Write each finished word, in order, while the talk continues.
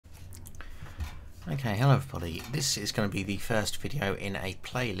Okay, hello everybody. This is going to be the first video in a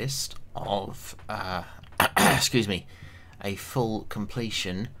playlist of, excuse me, a full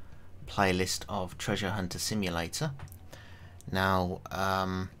completion playlist of Treasure Hunter Simulator. Now,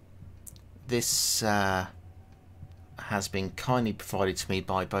 this has been kindly provided to me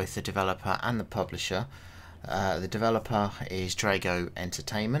by both the developer and the publisher. The developer is Drago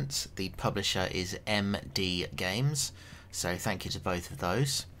Entertainment, the publisher is MD Games, so thank you to both of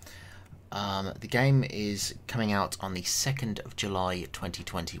those. The game is coming out on the 2nd of July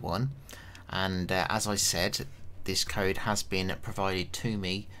 2021, and as I said, this code has been provided to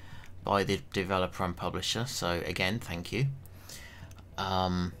me by the developer and publisher, so again, thank you.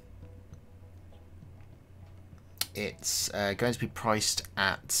 It's going to be priced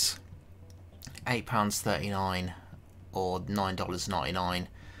at £8.39 or $9.99,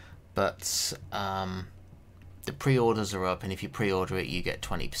 but the pre-orders are up, and if you pre-order it you get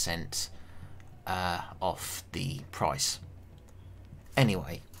 20% off the price.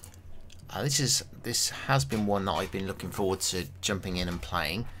 Anyway, this has been one that I've been looking forward to jumping in and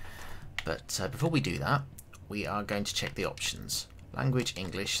playing, but before we do that, we are going to check the options. Language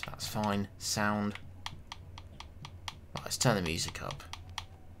English, that's fine. Sound, right, let's turn the music up.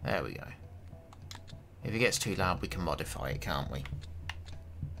 There we go. If it gets too loud we can modify it, can't we?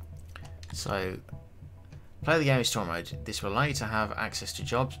 So, play the game in story mode. This will allow you to have access to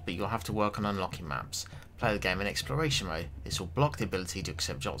jobs, but you'll have to work on unlocking maps. Play the game in exploration mode. This will block the ability to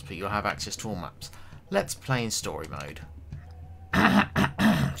accept jobs, but you'll have access to all maps. Let's play in story mode.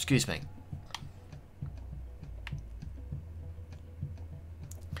 Excuse me.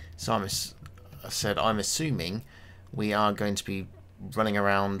 So I'm assuming we are going to be running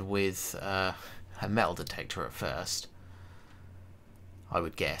around with a metal detector at first, I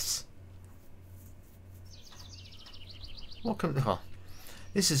would guess. Well,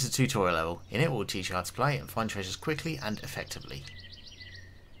 this is a tutorial level. In it we'll teach you how to play and find treasures quickly and effectively.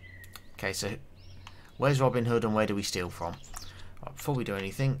 Okay, so where's Robin Hood and where do we steal from? Right, before we do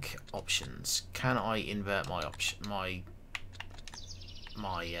anything, options. Can I invert my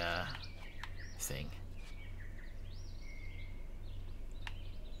thing?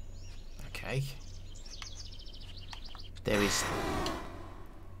 Okay. There is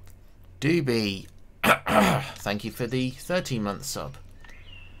Doobie. Thank you for the 13-month sub.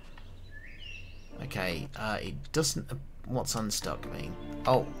 Okay, it doesn't. What's unstuck mean?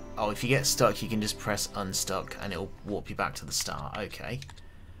 Oh, if you get stuck, you can just press unstuck and it'll warp you back to the start. Okay.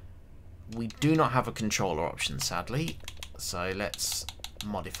 We do not have a controller option, sadly, so let's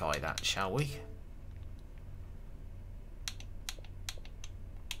modify that, shall we?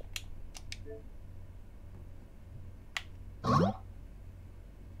 There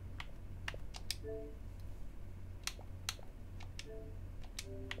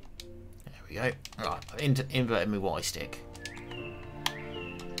we go. Right, I've inverted my Y stick.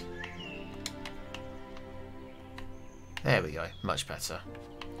 There we go, much better.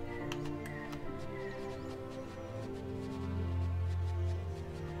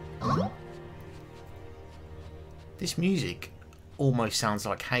 This music almost sounds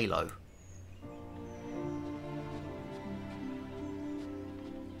like Halo.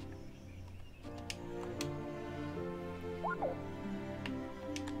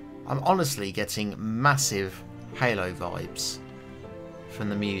 I'm honestly getting massive Halo vibes from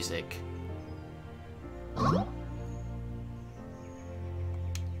the music. And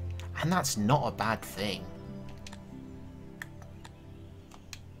that's not a bad thing.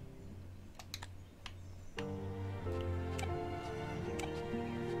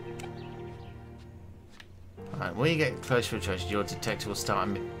 Alright, when you get close to a treasure, your detector will start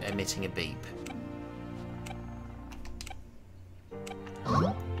emitting a beep.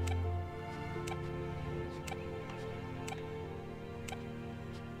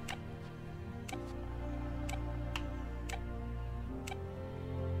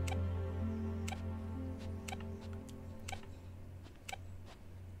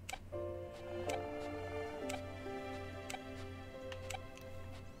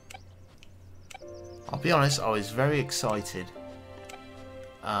 I'll be honest, I was very excited.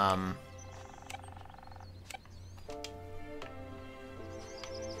 Oh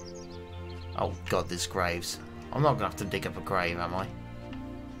god, there's graves. I'm not going to have to dig up a grave, am I?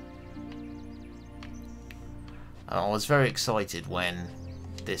 I was very excited when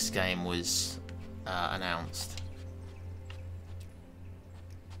this game was announced.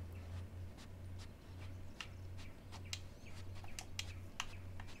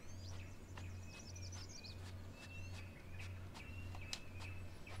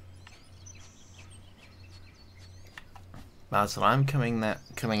 Basil, I'm coming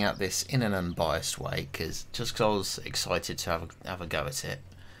at this in an unbiased way, because I was excited to have a go at it.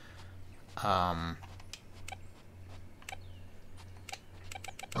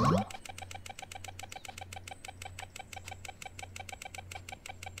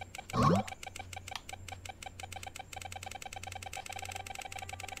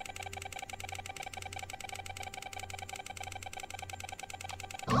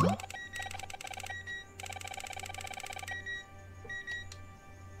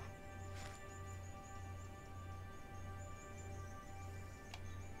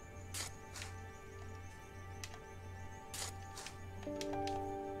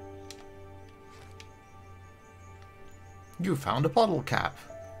 You found a bottle cap.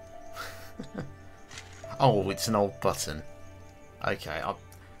 Oh, it's an old button. Okay,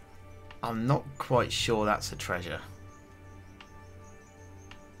 I'm not quite sure that's a treasure.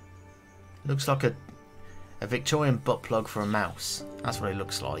 Looks like a Victorian butt plug for a mouse. That's what it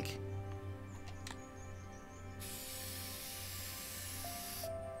looks like.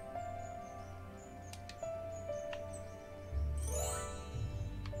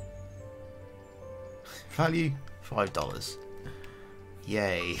 Value $5.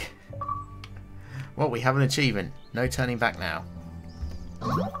 Yay. Well, we have an achievement. No turning back now.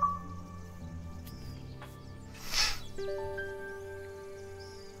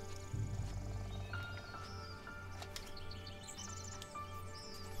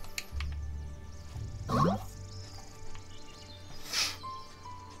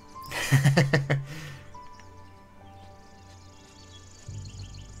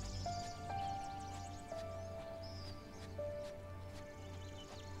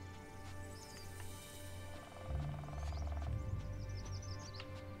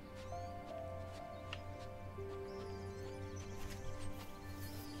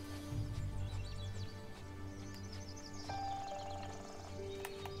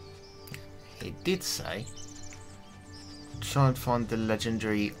 It did say try and find the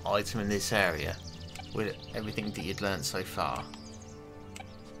legendary item in this area with everything that you'd learnt so far.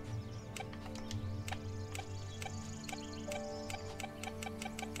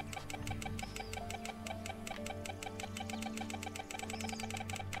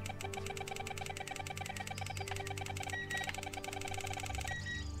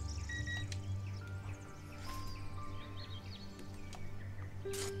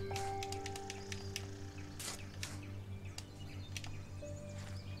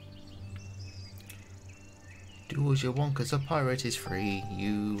 Do as you want, 'cause a pirate is free.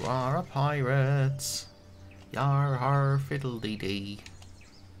 You are a pirate. Yar har fiddle-dee dee.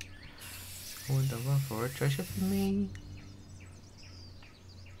 Wonder what for a treasure for me.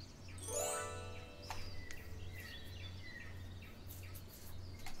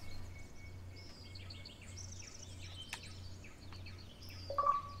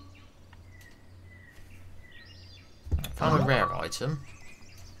 Found a rare item.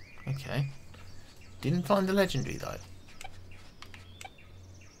 Okay. Didn't find the legendary though.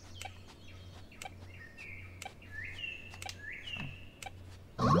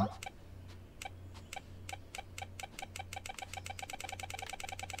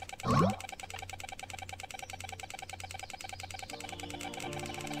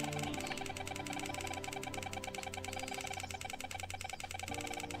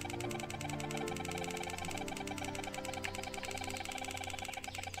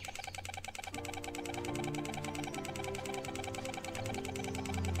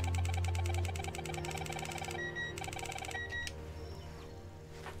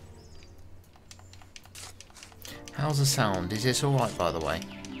 How's the sound? Is this alright, by the way?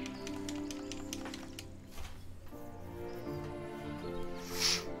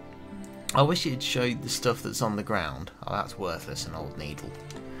 I wish it'd show the stuff that's on the ground. Oh, that's worthless, an old needle.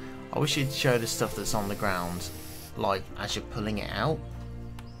 I wish it'd show the stuff that's on the ground, like, as you're pulling it out.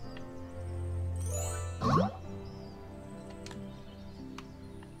 Oh,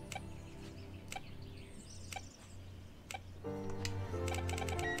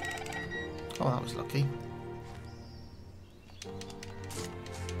 that was lucky.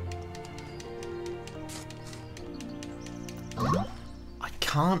 I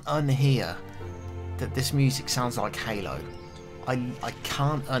can't unhear that this music sounds like Halo. I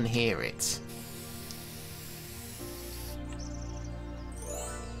can't unhear it.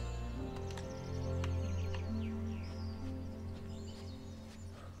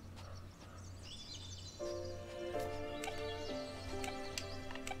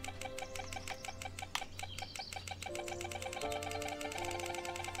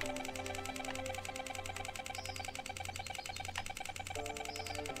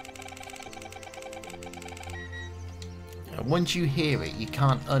 And once you hear it, you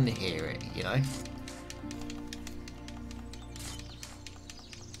can't unhear it, you know?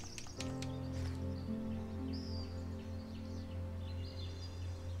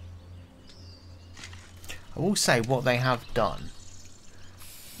 I will say what they have done.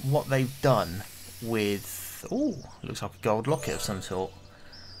 What they've done with... Oh, looks like a gold locket of some sort.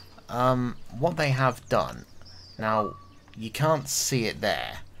 What they have done... Now, you can't see it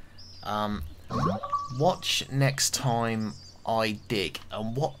there. Watch next time I dig.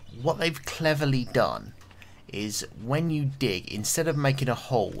 And what they've cleverly done is when you dig, instead of making a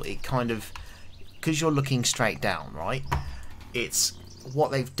hole, it kind of... Because you're looking straight down, right? It's...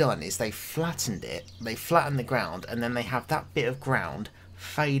 What they've done is they flattened it, they flattened the ground, and then they have that bit of ground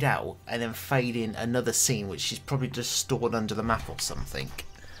fade out and then fade in another scene which is probably just stored under the map or something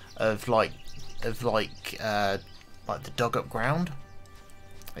of like the dug up ground.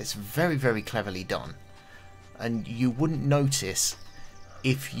 It's very, very cleverly done, and you wouldn't notice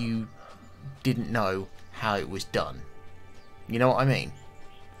if you didn't know how it was done. You know what I mean?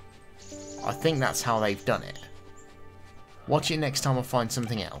 I think that's how they've done it. Watch it next time I find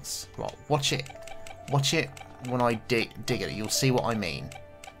something else. Right, watch it. Watch it when I dig it. You'll see what I mean.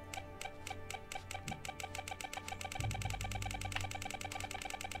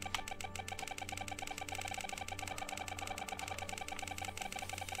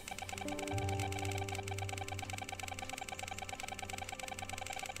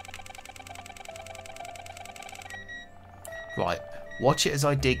 Right, watch it as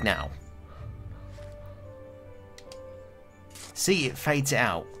I dig now. See, it fades it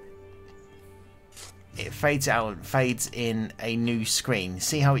out. It fades out and fades in a new screen.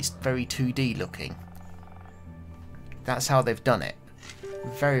 See how it's very 2D looking? That's how they've done it.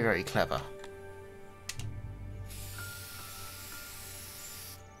 Very, very clever.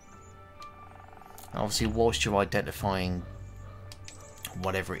 Obviously, whilst you're identifying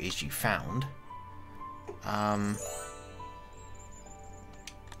whatever it is you found,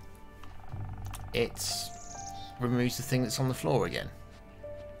 it's removes the thing that's on the floor again.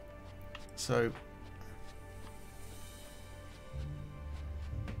 So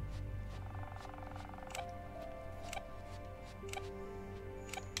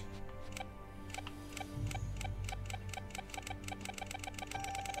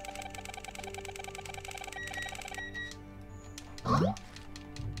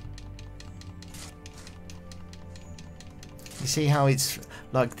you see how it's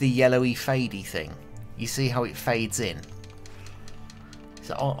like the yellowy fadey thing? You see how it fades in?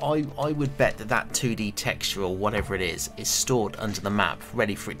 So I would bet that 2D texture or whatever it is stored under the map,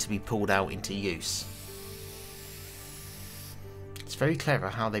 ready for it to be pulled out into use. It's very clever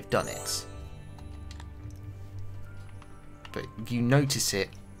how they've done it. But you notice it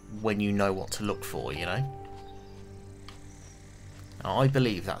when you know what to look for, you know? Now, I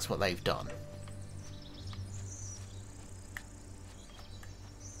believe that's what they've done.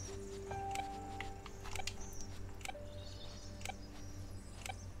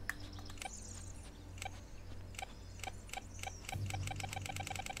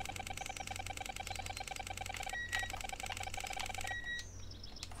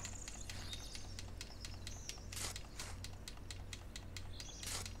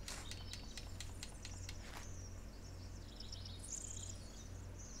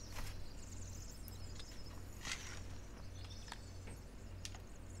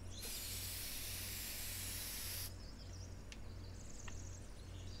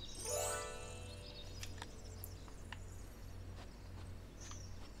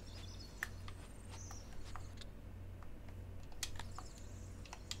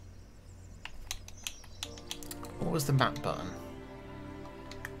 What was the map button?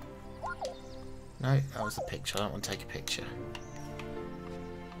 No, that was the picture. I don't want to take a picture.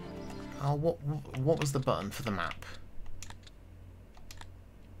 Oh, what was the button for the map?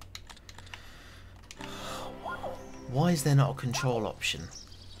 Why is there not a control option?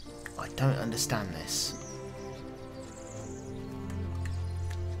 I don't understand this.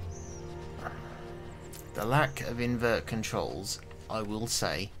 The lack of invert controls, I will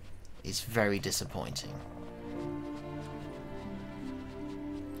say, is very disappointing.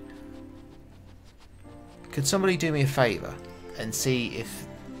 Could somebody do me a favour and see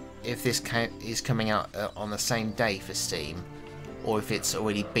if this is coming out on the same day for Steam, or if it's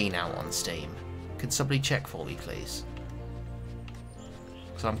already been out on Steam? Could somebody check for me, please?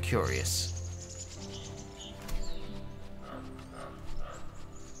 Because I'm curious.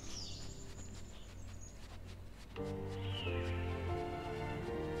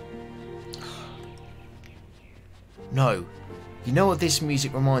 No. You know what this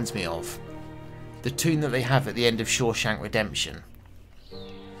music reminds me of? The tune that they have at the end of Shawshank Redemption.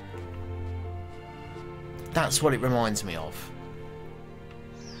 That's what it reminds me of.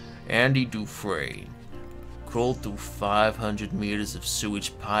 Andy Dufresne crawled through 500 meters of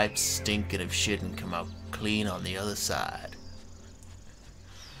sewage pipes, stinking of shit, and come out clean on the other side.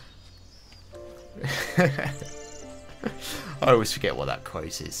 I always forget what that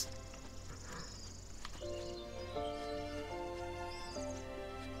quote is.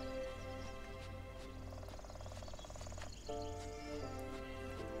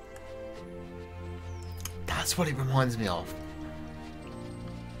 That's what it reminds me of.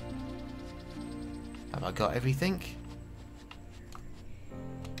 Have I got everything?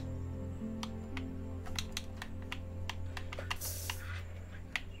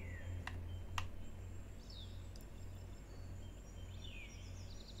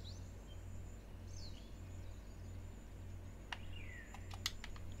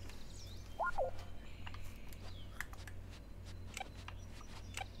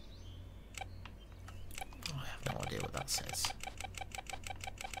 Says.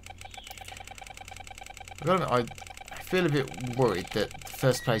 I feel a bit worried that the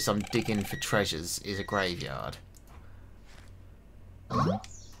first place I'm digging for treasures is a graveyard.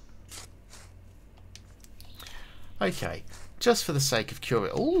 Okay, just for the sake of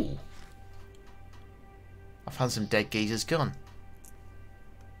curiosity. Ooh! I found some dead geezer's gun.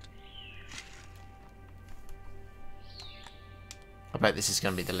 I bet this is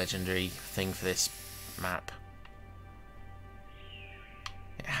going to be the legendary thing for this map.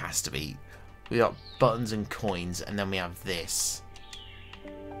 It has to be. We got buttons and coins, and then we have this.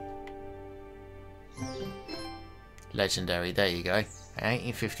 Legendary, there you go. An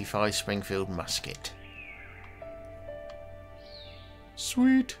 1855 Springfield musket.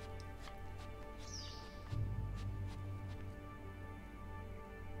 Sweet.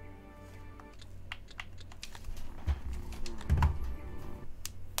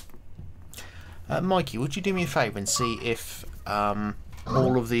 Mikey, would you do me a favour and see if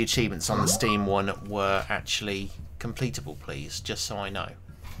all of the achievements on the Steam one were actually completable, please, just so I know.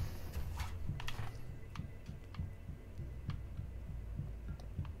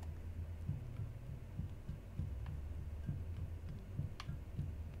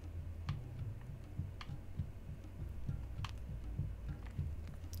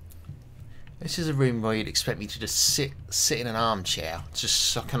 This is a room where you'd expect me to just sit in an armchair,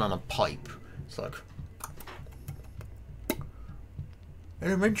 just sucking on a pipe. It's like...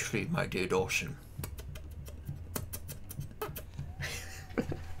 Elementary, my dear Dawson.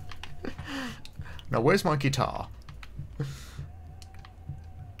 Now, where's my guitar?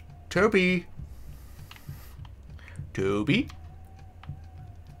 Toby! Toby?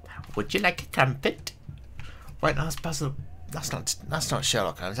 Would you like a trumpet? Wait, no, that's Basil... That's not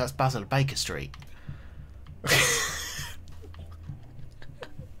Sherlock Holmes, that's Basil Baker Street.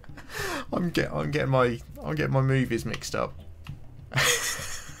 I'm getting my movies mixed up.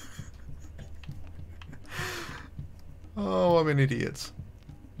 Oh, I'm an idiot.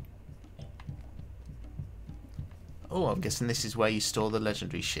 Oh, I'm guessing this is where you store the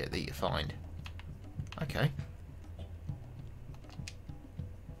legendary shit that you find. Okay.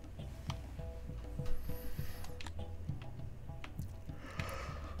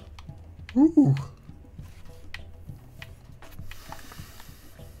 Ooh.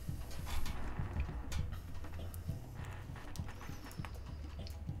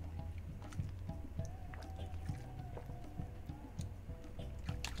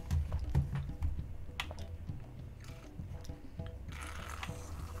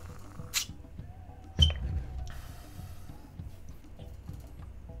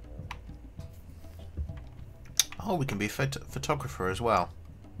 Oh, we can be a photographer as well.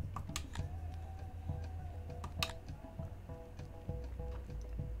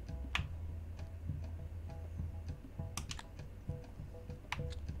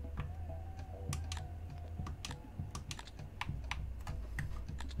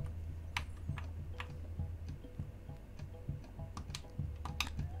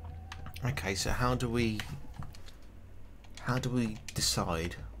 Okay, so how do we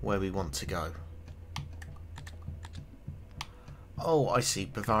decide where we want to go? Oh, I see,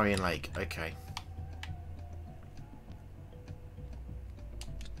 Bavarian Lake. Okay.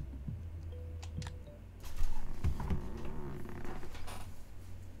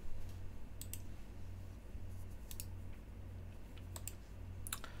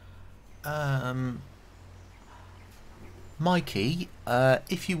 Mikey,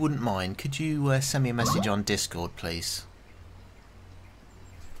 if you wouldn't mind, could you send me a message on Discord, please?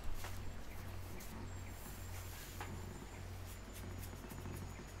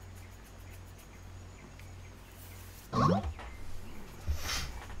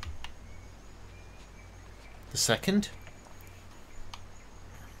 The second?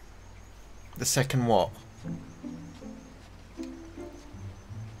 The second what?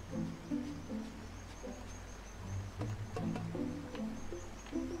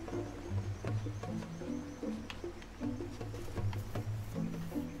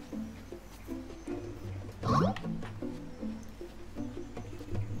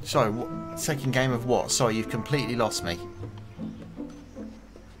 Sorry, what, second game of what? Sorry, you've completely lost me.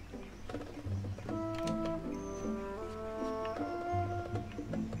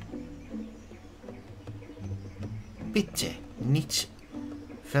 Bitte nicht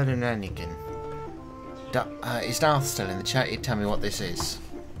verunreinigen. Is Darth still in the chat? He'd tell me what this is.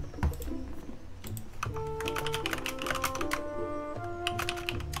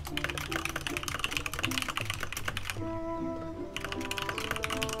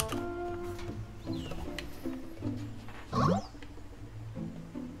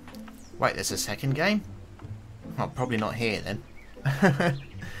 Wait, there's a second game? Well, probably not here then.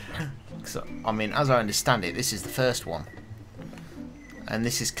 So, I mean, as I understand it, this is the first one. And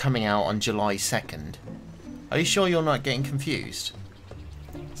this is coming out on July 2nd. Are you sure you're not getting confused?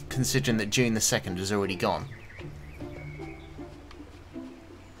 Considering that June the 2nd has already gone.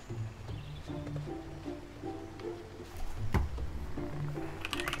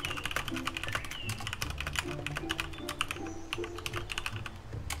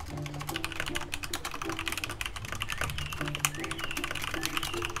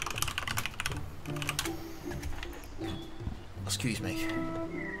 Excuse me.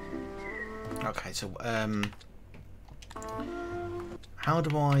 Okay, so how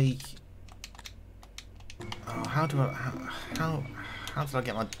do I? Oh, how did I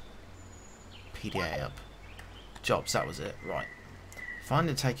get my PDA up? Jobs, that was it. Right. Find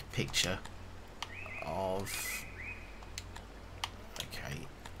and take a picture of. Okay.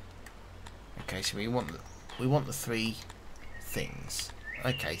 Okay, so we want the three things.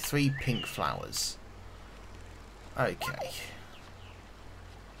 Okay, 3 pink flowers. Okay.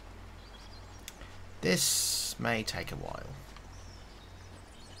 This may take a while.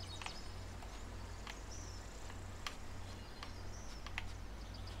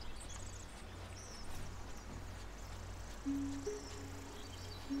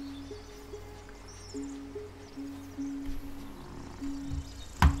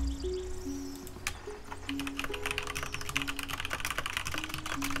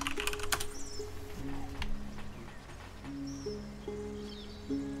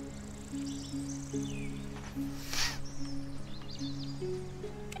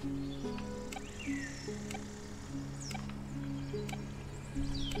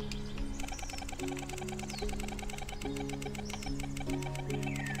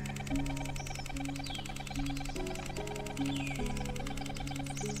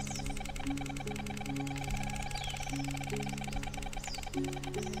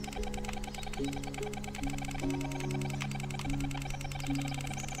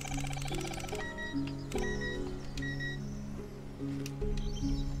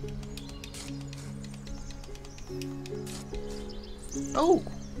 Oh!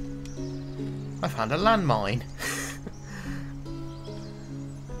 I found a landmine.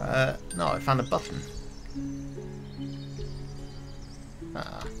 No, I found a button.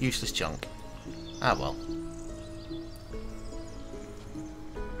 Ah, useless junk. Ah well.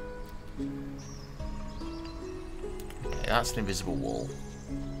 Okay, that's an invisible wall.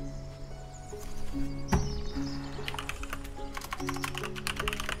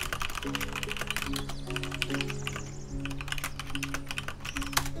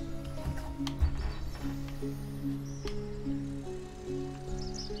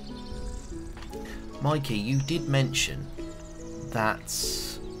 Mikey, you did mention that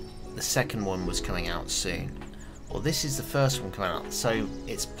the second one was coming out soon. Well, this is the first one coming out, so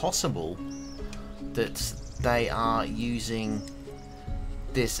it's possible that they are using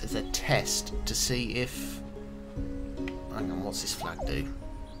this as a test to see if... Hang on, what's this flag do?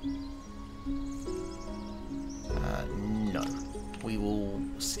 No. We will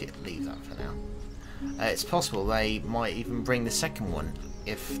leave that for now. It's possible they might even bring the second one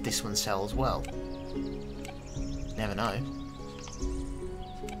if this one sells well. Never know.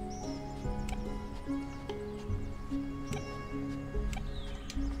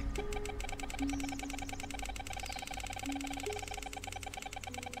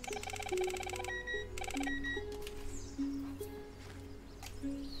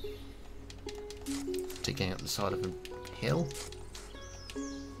 Digging up the side of a hill.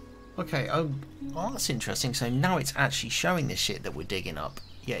 Okay, oh, that's interesting. So now it's actually showing this shit that we're digging up.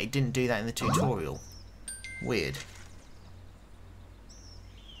 Yeah, it didn't do that in the tutorial. Weird.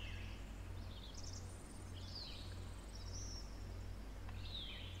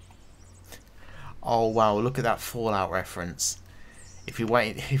 Oh wow, look at that Fallout reference. If we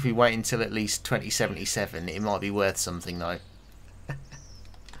wait until at least 2077, it might be worth something though.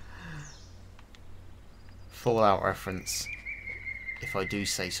 Fallout reference, if I do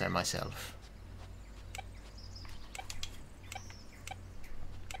say so myself.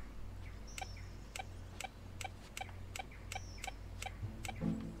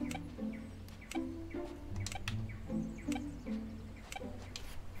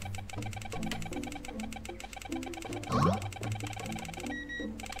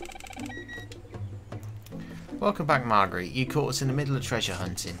 Welcome back, Marguerite. You caught us in the middle of treasure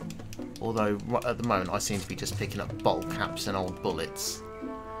hunting. Although, at the moment, I seem to be just picking up bottle caps and old bullets.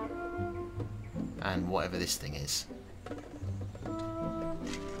 And whatever this thing is.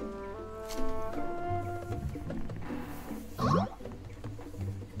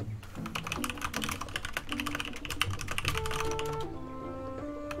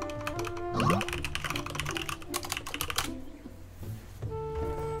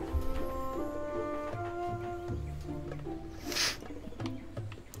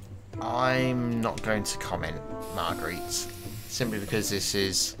 I'm not going to comment, Marguerite, simply because this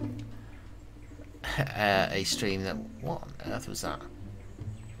is a stream that... What on earth was that?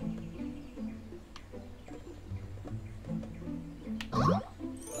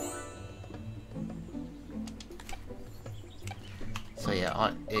 So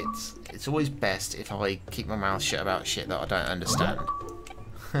yeah, it's always best if I keep my mouth shut about shit that I don't understand.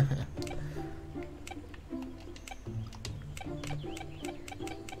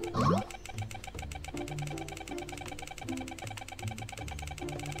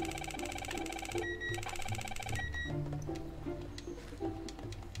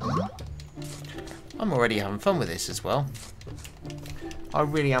 I'm already having fun with this as well. I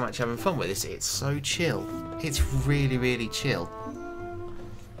really am actually having fun with this. It's so chill. It's really, really chill.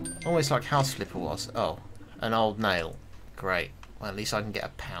 Almost like House Flipper was. Oh, an old nail. Great. Well, at least I can get a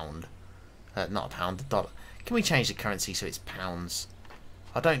pound. Not a pound, a dollar. Can we change the currency so it's pounds?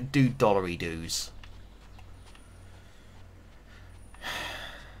 I don't do dollary doos.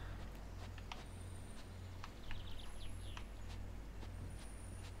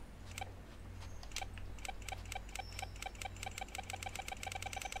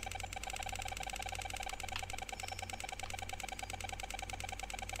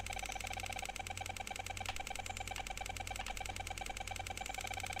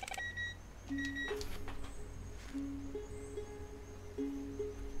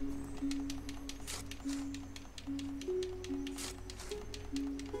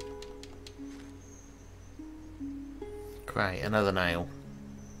 Great, another nail.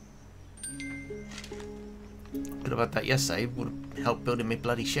 Could have had that yesterday, would have helped building me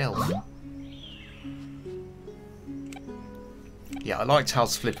bloody shelf. Yeah, I liked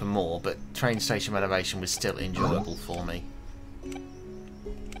House Flipper more, but Train Station Renovation was still enjoyable for me.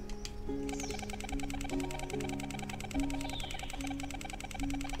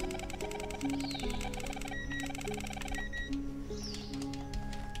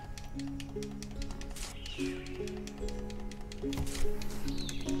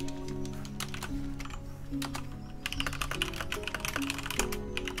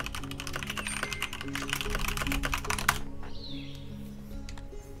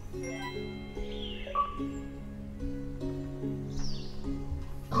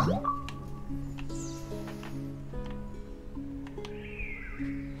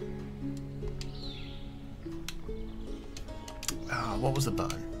 What was the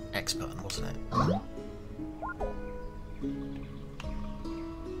button? X button, wasn't it?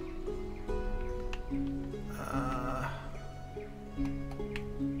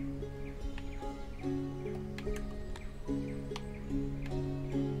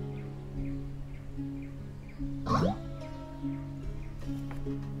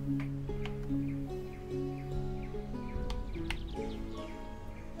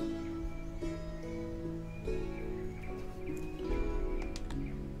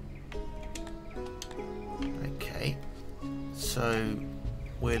 So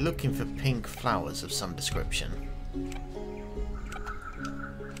we're looking for pink flowers of some description.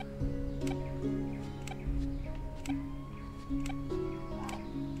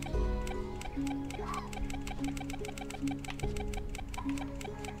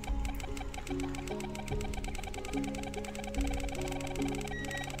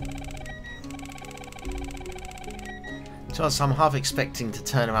 So I'm half expecting to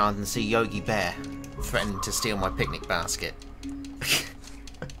turn around and see Yogi Bear threatening to steal my picnic basket.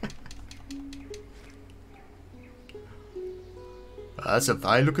 That's a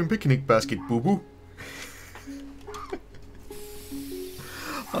fine looking picnic basket, boo boo.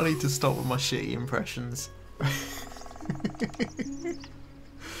 I need to stop with my shitty impressions.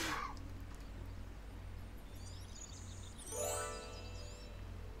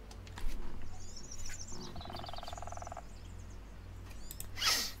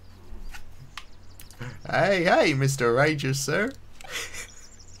 Hey, hey, Mr. Outrageous, sir.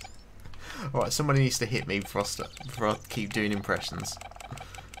 Alright, somebody needs to hit me before I keep doing impressions.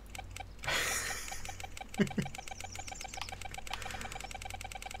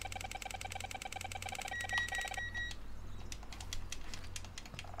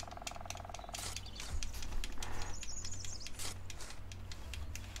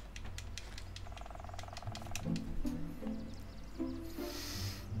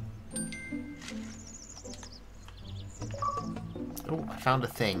 Oh, I found a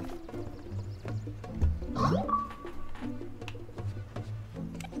thing.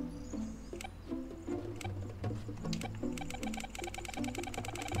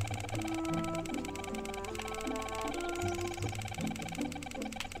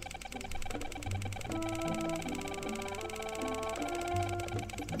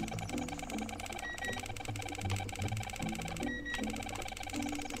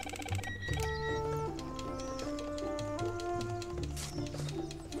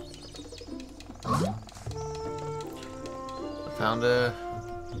 Found a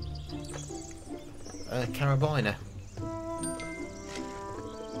carabiner.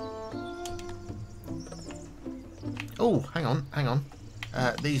 Oh, hang on, hang on.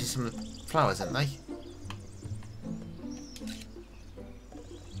 These are some flowers, aren't they?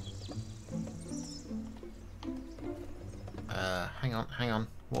 Hang on, hang on.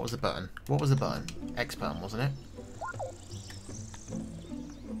 What was the button? What was the button? X button, wasn't it?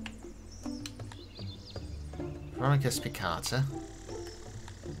 Veronica spicata.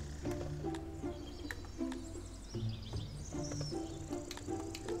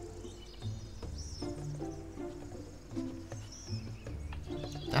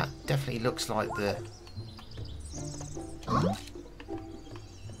 That definitely looks like the...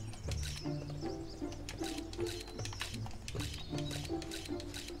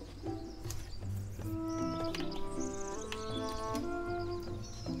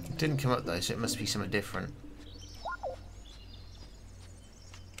 It didn't come up though, so it must be something different.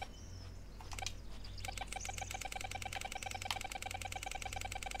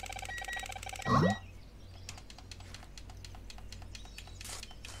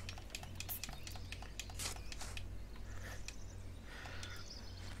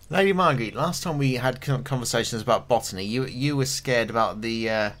 Lady Marguerite, last time we had conversations about botany, you were scared about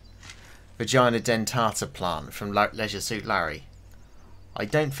the vagina dentata plant from Leisure Suit Larry. I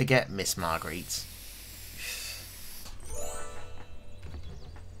don't forget, Miss Marguerite.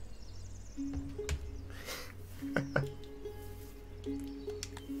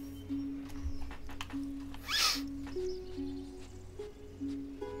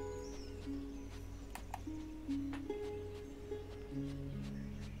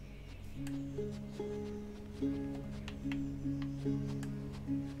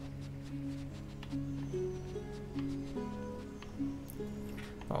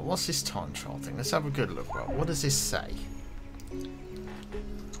 Right, what's this time trial thing? Let's have a good look. Right, what does this say?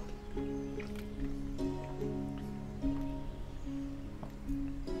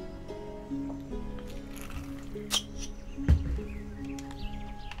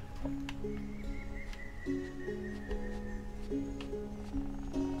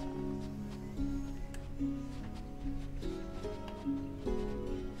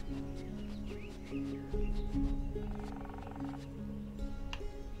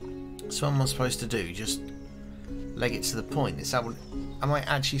 So what am I supposed to do? Just leg it to the point? Is that what... Am I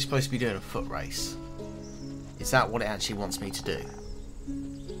actually supposed to be doing a foot race? Is that what it actually wants me to do?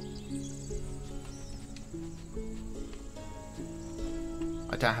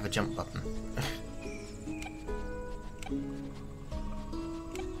 I don't have a jump button.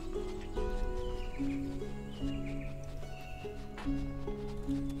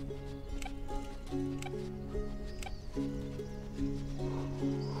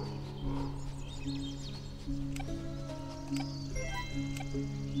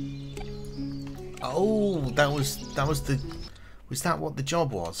 Oh, that was the... Was that what the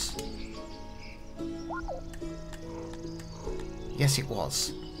job was? Yes, it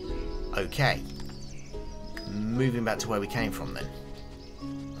was. Okay. Moving back to where we came from then.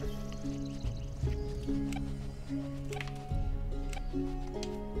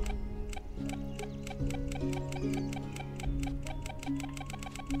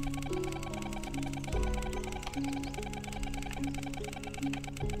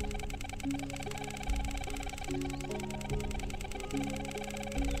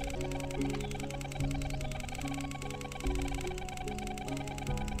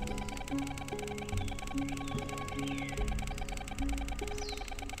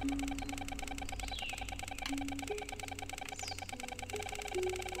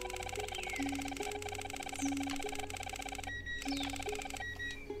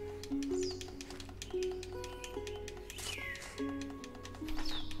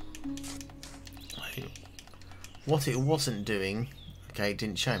 What it wasn't doing, okay, it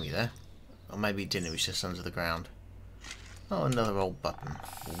didn't show me there. Or maybe it didn't, it was just under the ground. Oh, another old button.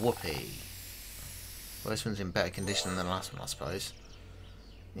 Whoopee. Well, this one's in better condition than the last one, I suppose.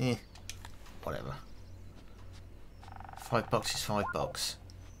 Whatever. $5 is $5.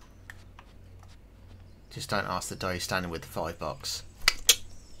 Just don't ask the dough standing with the $5.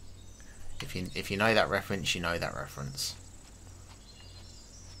 If you know that reference, you know that reference.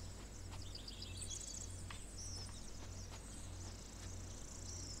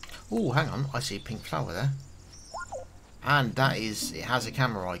 Oh, hang on, I see a pink flower there. And that is, it has a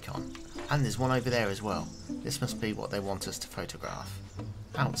camera icon. And there's one over there as well. This must be what they want us to photograph.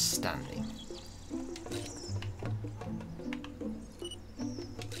 Outstanding.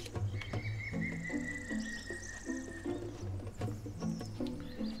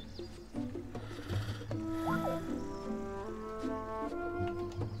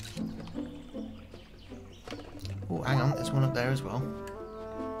 Oh, hang on, there's one up there as well.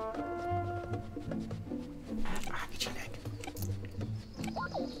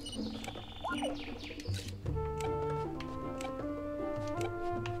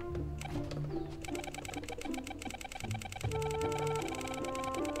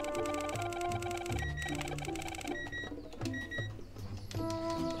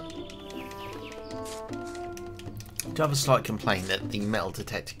 I do have a slight complaint that the metal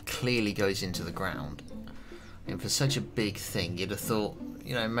detector clearly goes into the ground. And for such a big thing, you'd have thought,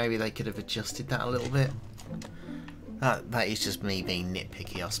 you know, maybe they could have adjusted that a little bit. That is just me being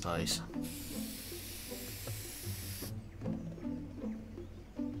nitpicky, I suppose.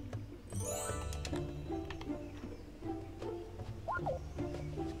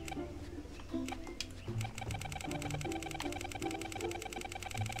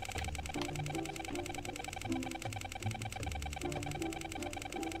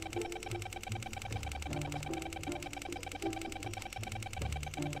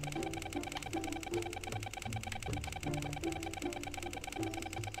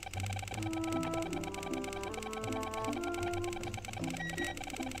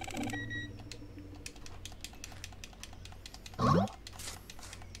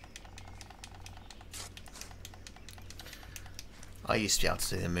 I used to be able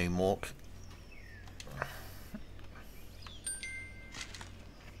to do the moonwalk.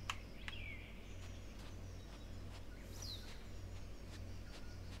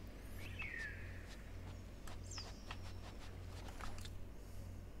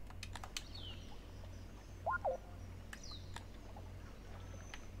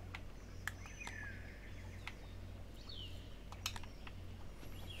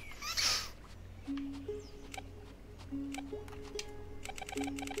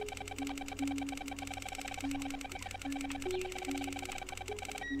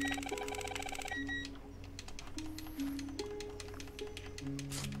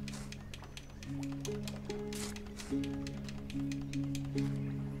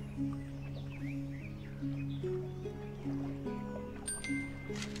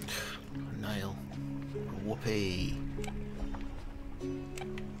 Nail. Whoopee.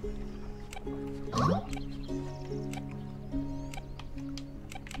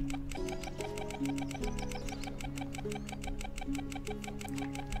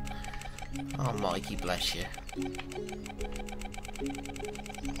 Oh, Mikey, bless you.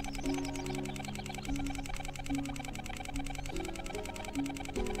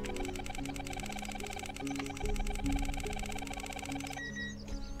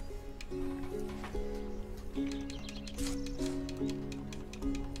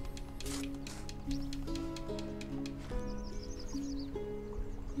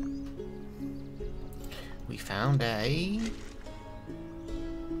 We found a...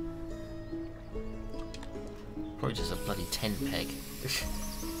 probably just a bloody tent peg.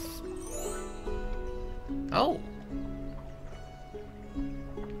 Oh!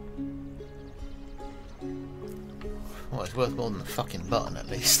 Well, it's worth more than the fucking button at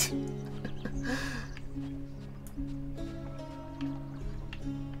least.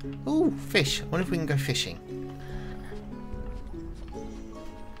 Ooh, fish. I wonder if we can go fishing.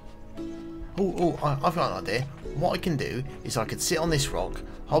 Oh, I've got an idea. What I can do is I could sit on this rock,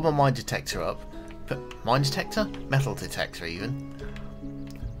 hold my mine detector up, mine detector? Metal detector even.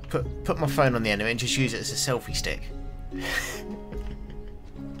 Put my phone on the end of it and just use it as a selfie stick.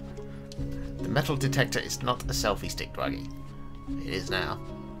 The metal detector is not a selfie stick, Dwaggy. It is now.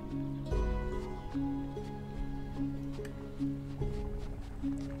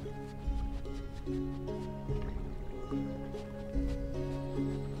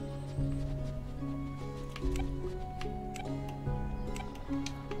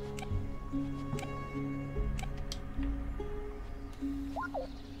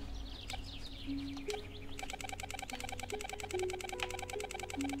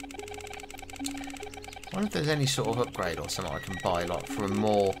 if there's any sort of upgrade or something I can buy, like for a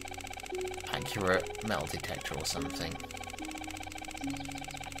more accurate metal detector or something.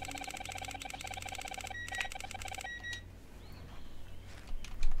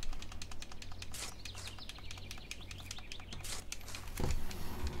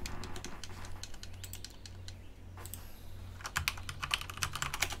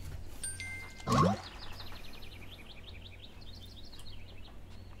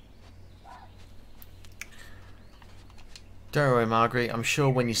 Don't worry, Margaret. I'm sure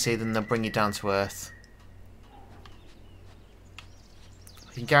when you see them, they'll bring you down to earth.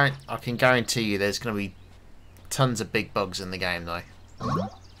 I can guarantee you there's going to be tons of big bugs in the game, though.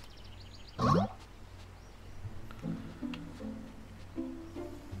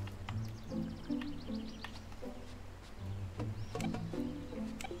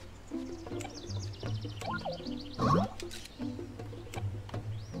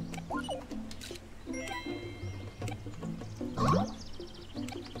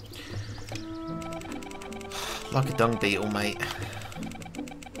 Like a dung beetle, mate.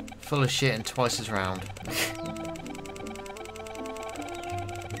 Full of shit and twice as round.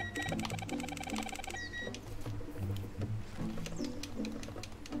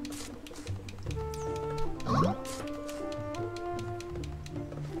 Oh,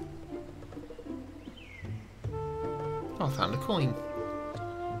 I found a coin.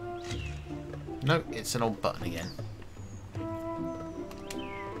 No, it's an old button again.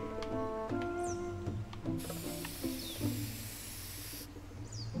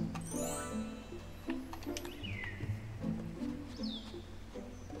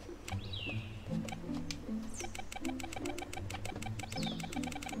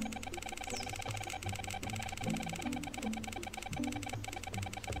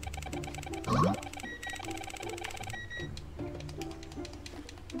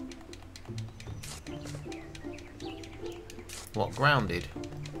 What, grounded?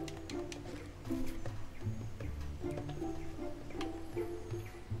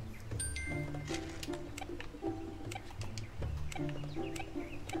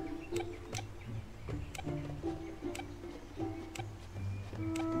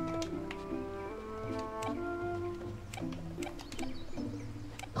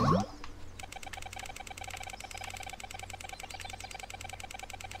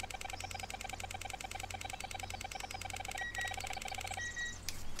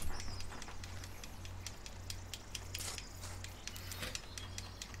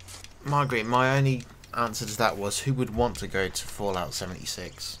 Margaret, my only answer to that was, who would want to go to Fallout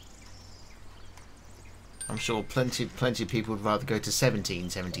 76? I'm sure plenty of people would rather go to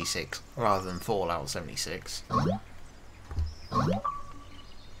 1776 rather than Fallout 76.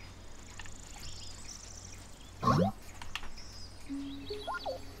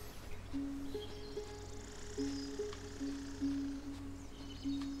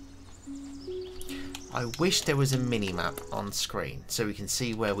 I wish there was a mini-map on screen so we can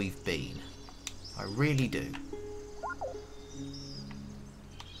see where we've been. I really do.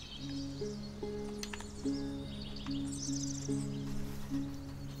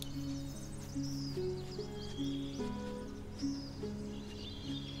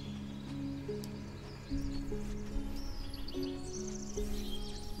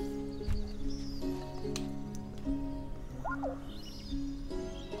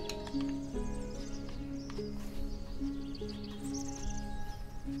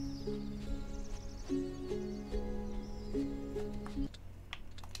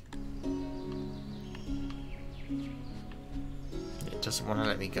 Doesn't want to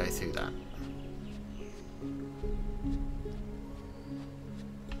let me go through that.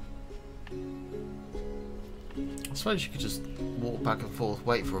 I suppose you could just walk back and forth,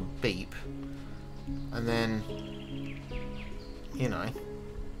 wait for a beep, and then, you know.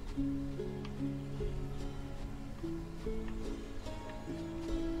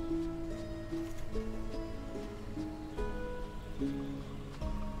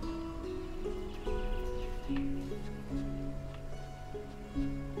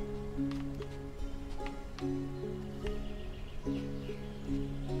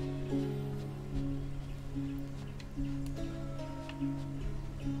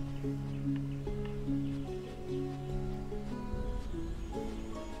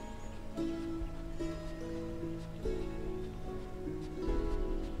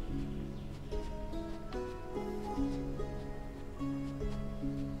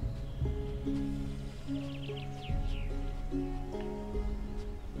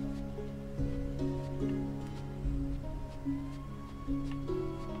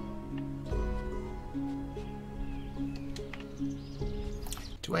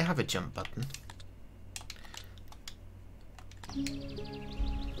 Do I have a jump button?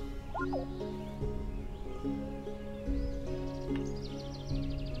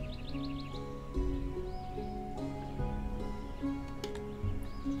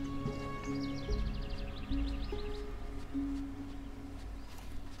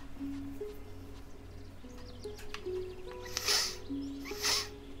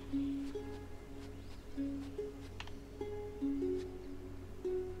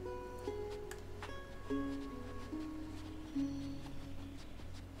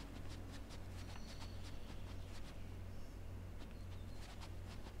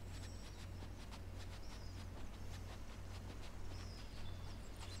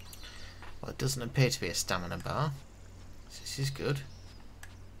 Well, it doesn't appear to be a stamina bar. This is good.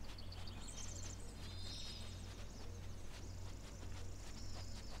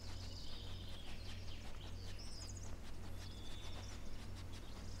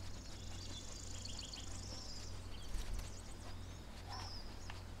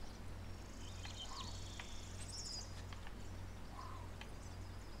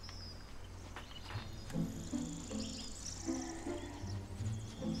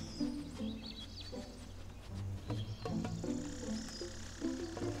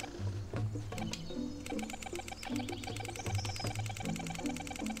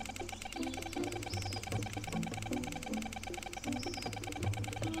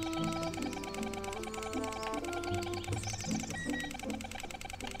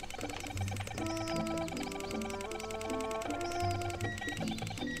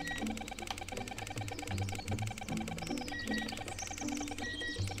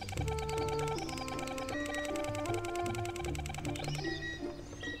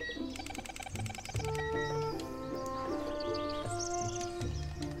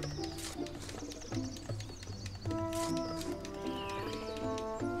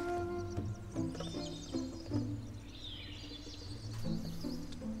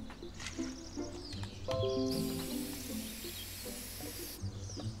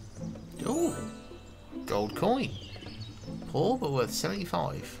 Ooh, gold coin. Poor, but worth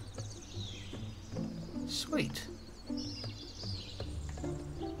 75. Sweet.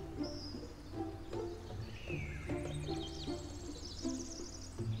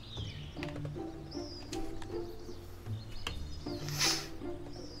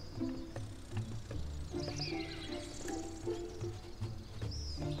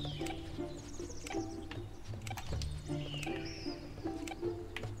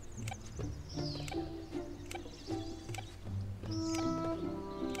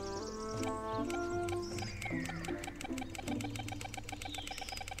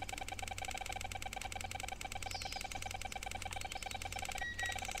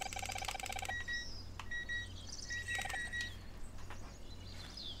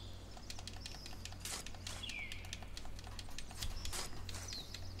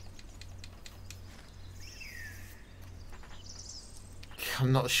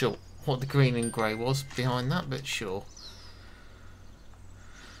 I'm not sure what the green and grey was behind that, but sure.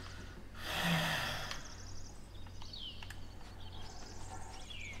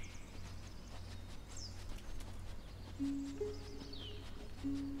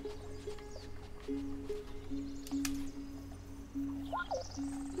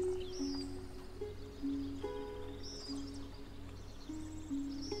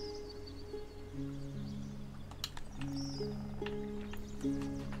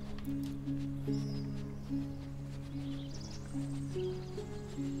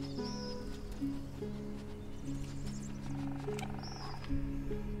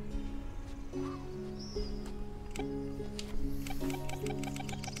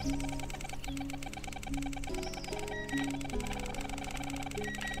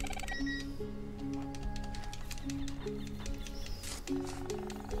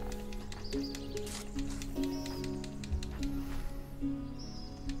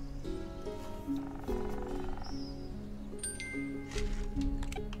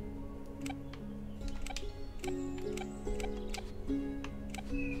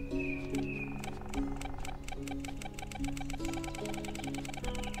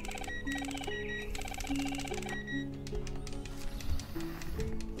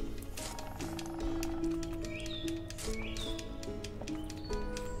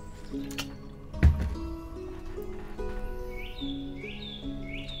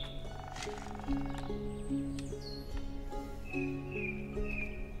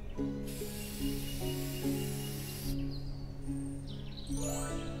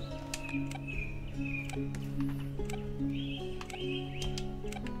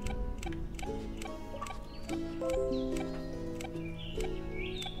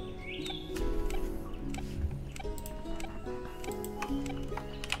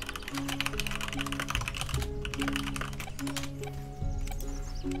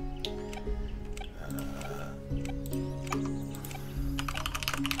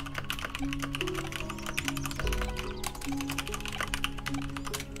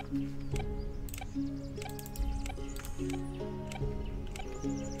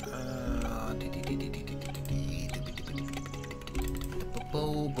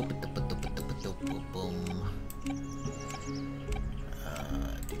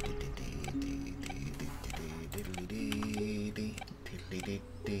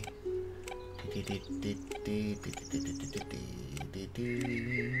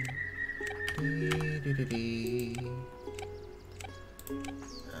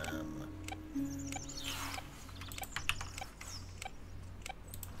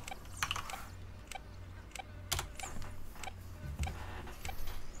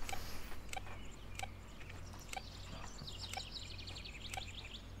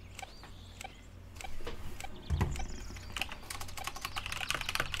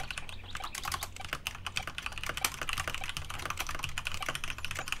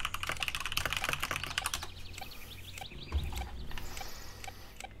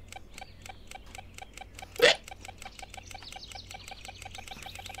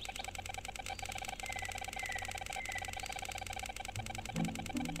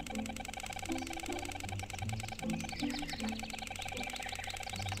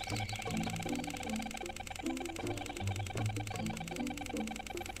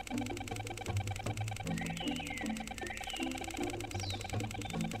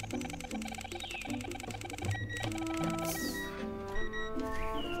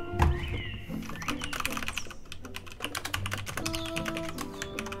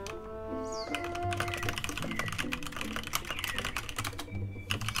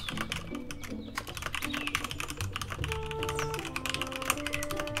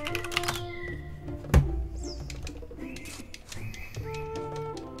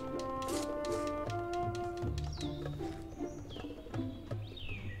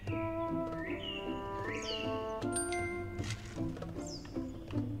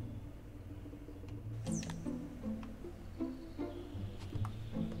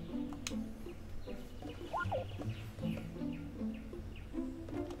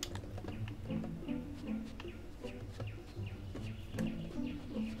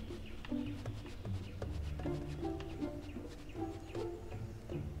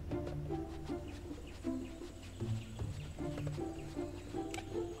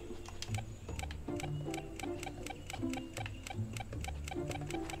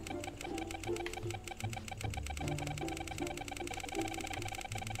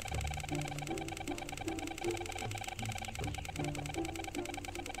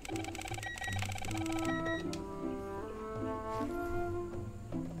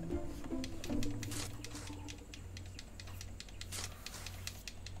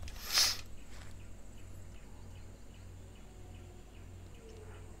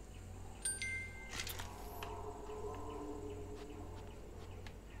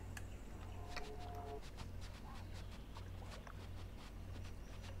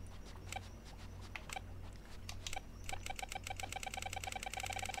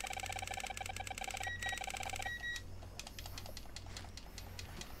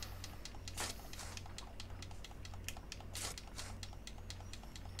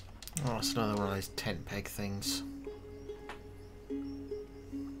 Oh, it's another one of those tent peg things.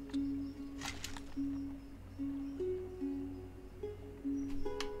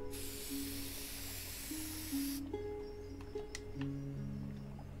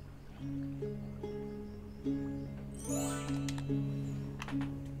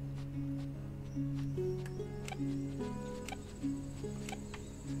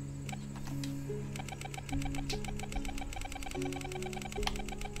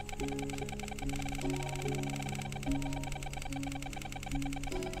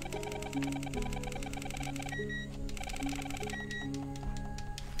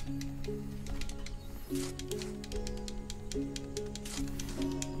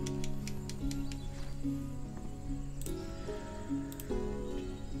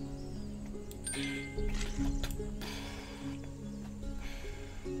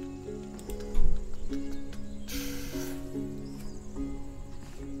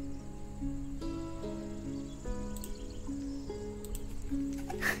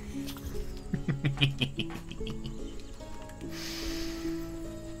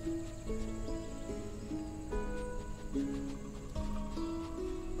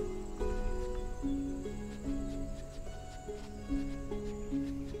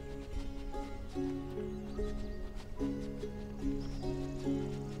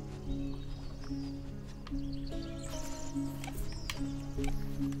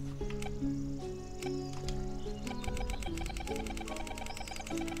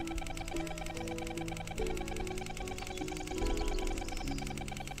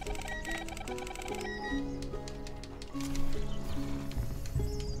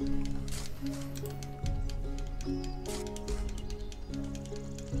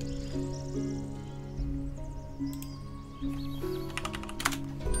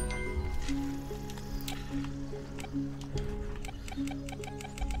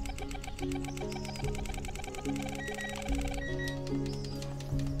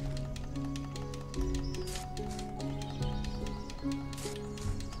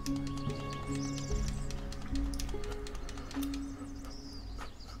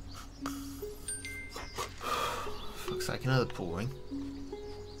 make another pull ring.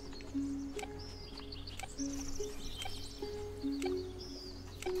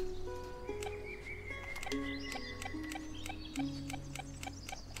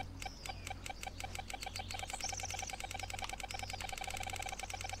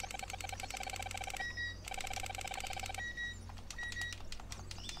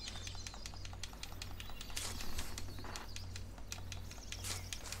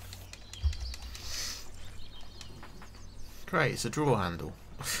 Great, it's a drawer handle.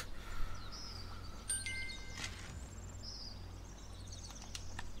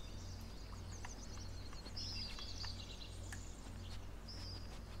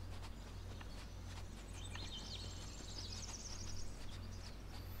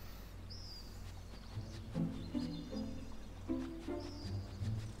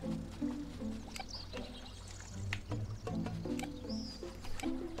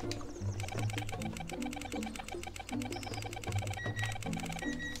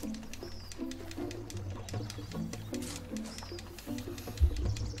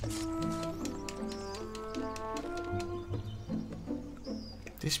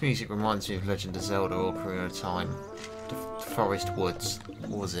 This music reminds me of Legend of Zelda Ocarina of Time. The Forest Woods.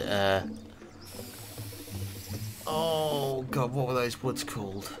 What was it? Oh god, what were those woods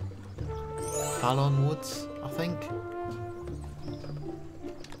called? Fallon Woods, I think?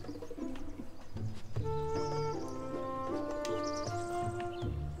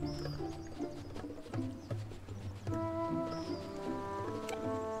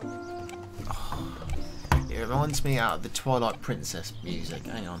 It reminds me out of the Twilight Princess music.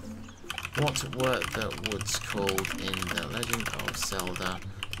 Hang on. What were the woods called in the Legend of Zelda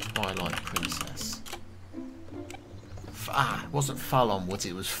Twilight Princess? It wasn't Fallon Woods,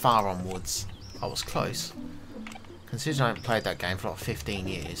 it was Faron Woods. I was close. Considering I haven't played that game for like 15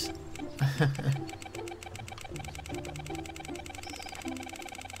 years.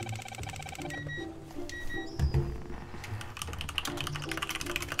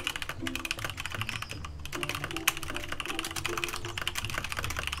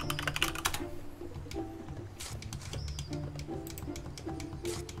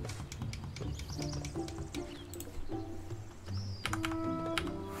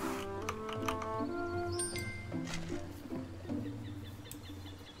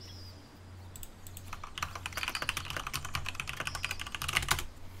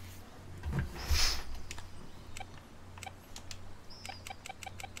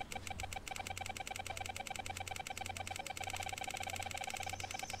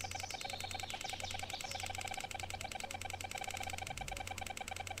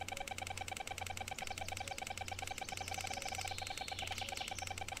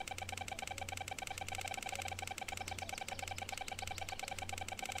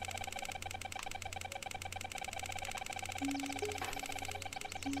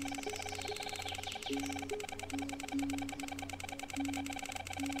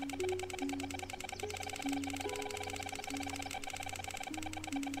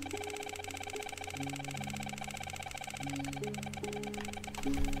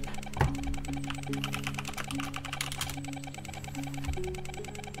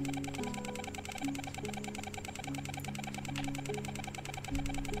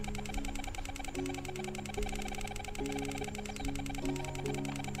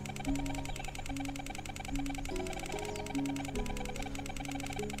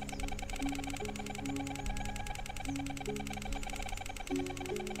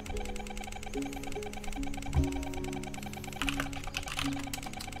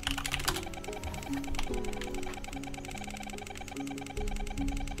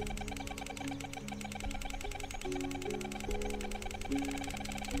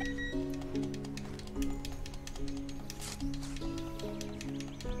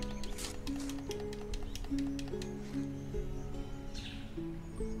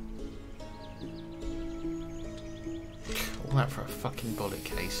 All that for a fucking bullet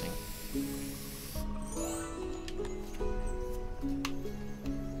casing.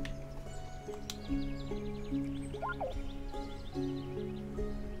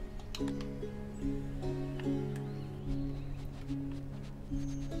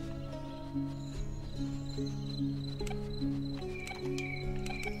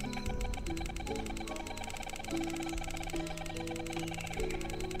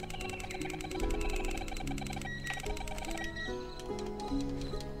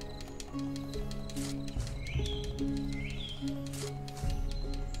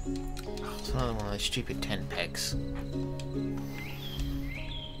 Another one of those stupid tent pegs.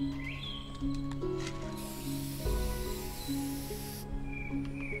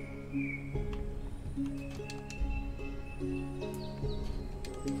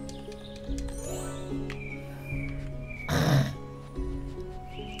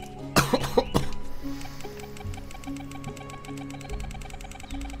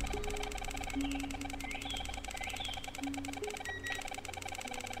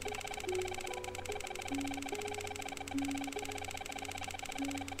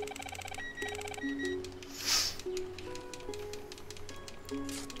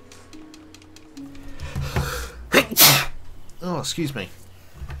 excuse me.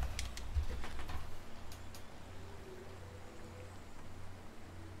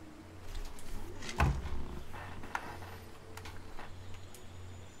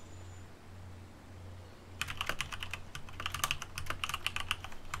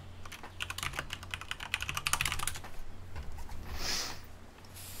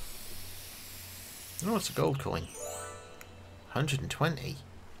 Oh, it's a gold coin. 120.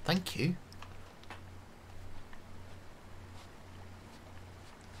 Thank you.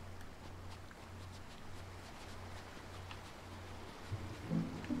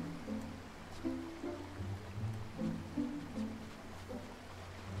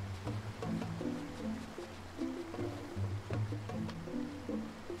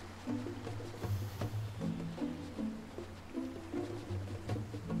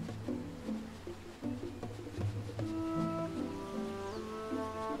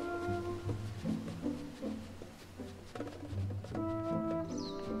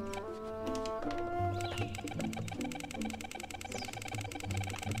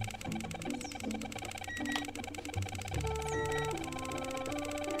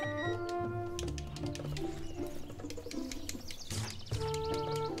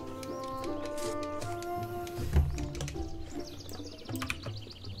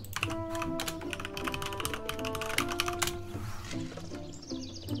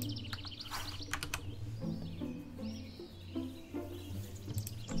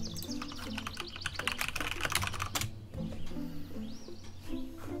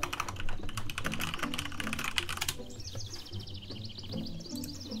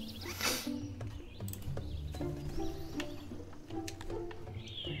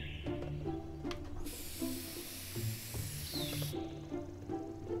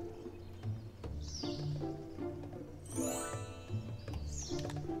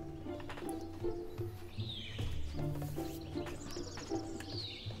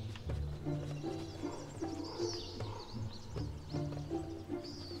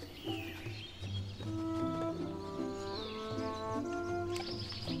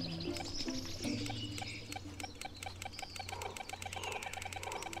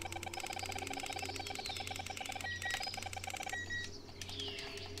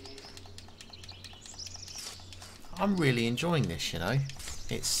 I'm really enjoying this, you know.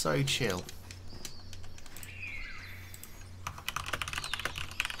 It's so chill.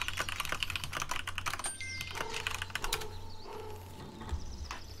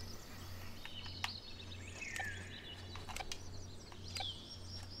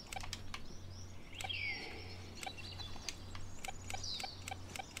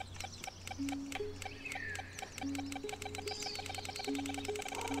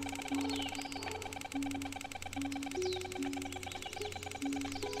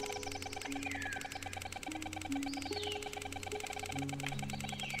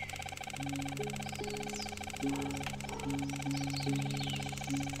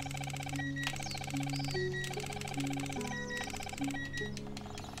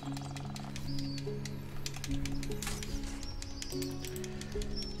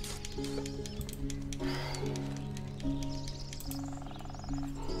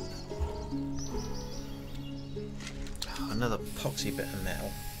 Another epoxy bit of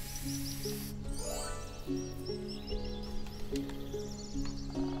metal.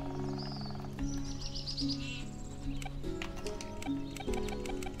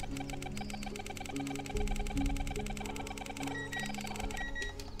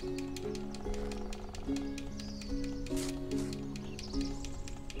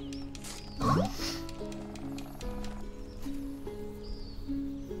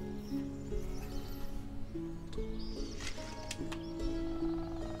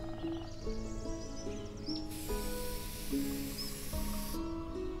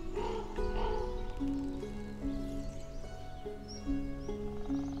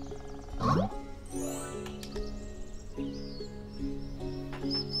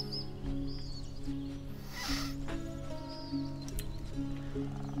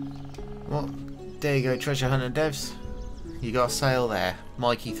 Well, there you go, treasure hunter devs. You got a sale there,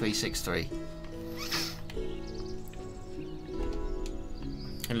 Mikey363.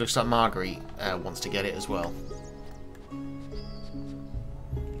 It looks like Marguerite wants to get it as well.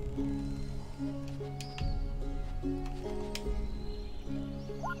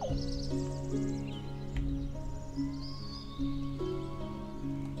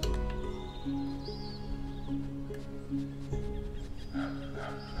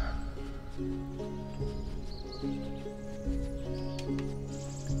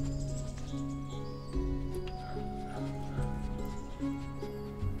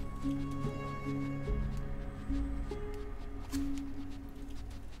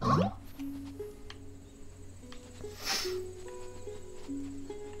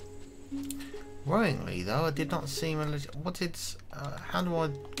 Worryingly though, I did not seem a what did how do I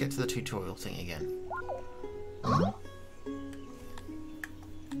get to the tutorial thing again?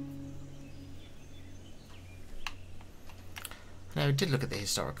 No, I did look at the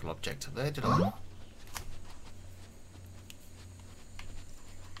historical object up there, did I?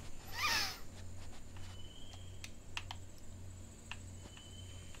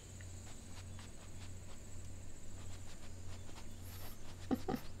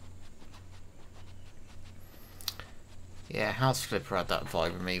 Yeah, House Flipper had that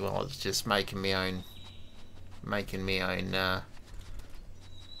vibe with me while I was just making me own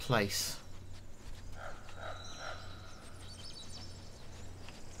place.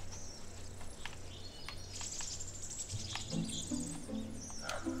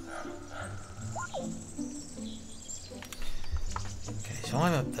 Okay, so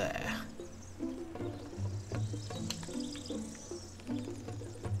I'm up there.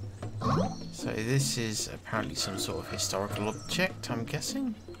 So this is apparently some sort of historical object, I'm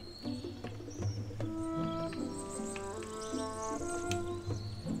guessing.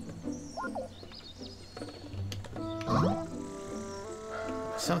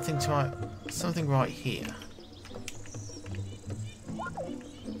 Something right here.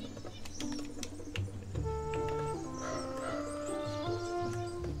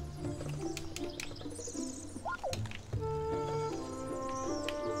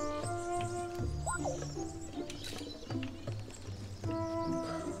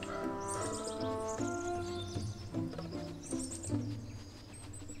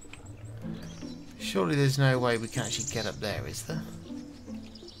 Surely there's no way we can actually get up there, is there?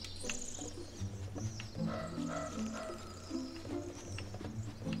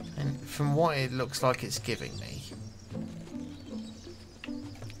 And from what it looks like it's giving me,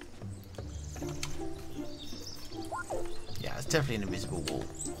 yeah, it's definitely an invisible wall.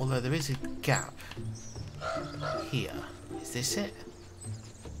 Although there is a gap here. Is this it?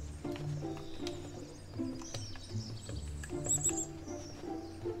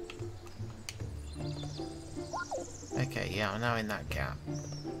 Okay, yeah, I'm now in that gap.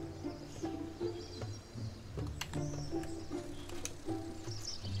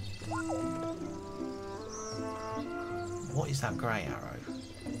 What is that grey arrow?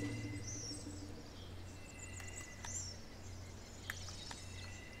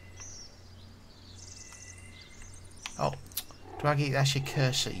 Oh, Dwaggy, that's your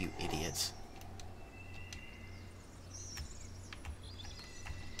cursor, you idiot.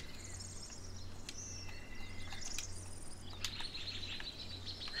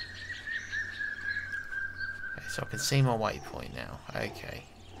 So I can see my waypoint now. Okay.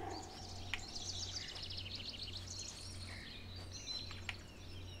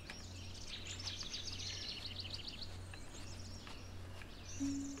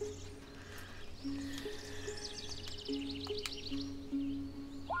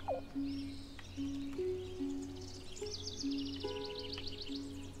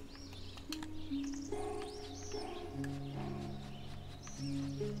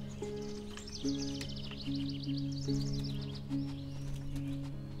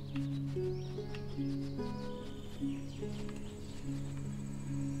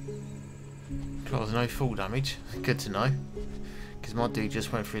 Well, there's no fall damage. Good to know. Because my dude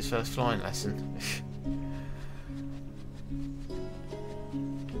just went for his first flying lesson.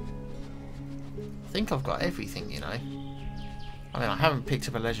 I think I've got everything, you know. I mean, I haven't picked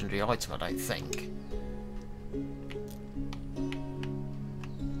up a legendary item, I don't think.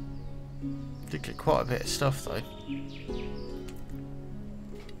 Did get quite a bit of stuff, though.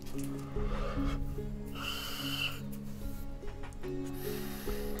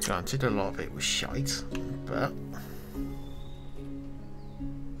 Granted, a lot of it was shite, but...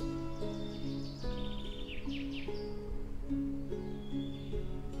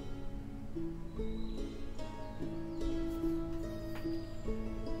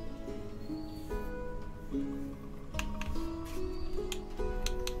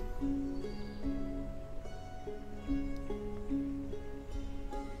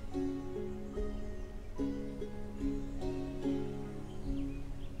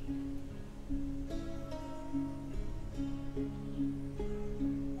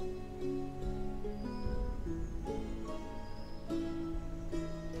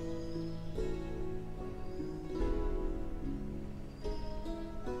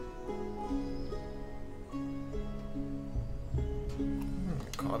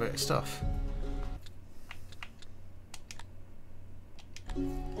 quite a bit of stuff.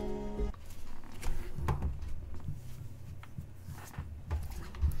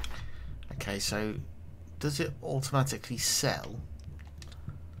 Okay, so does it automatically sell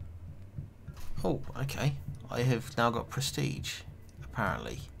Oh, okay. I have now got prestige,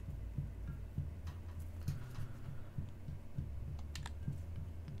 apparently.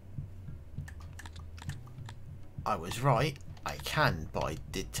 I was right. I can buy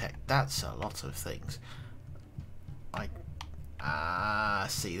detect. That's a lot of things.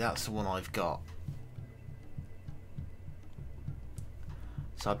 See, that's the one I've got.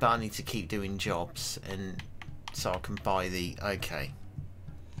 So I bet I need to keep doing jobs, and so I can buy the. Okay.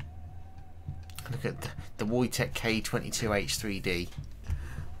 Look at the Wojtek K22H3D.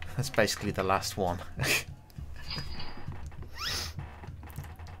 That's basically the last one.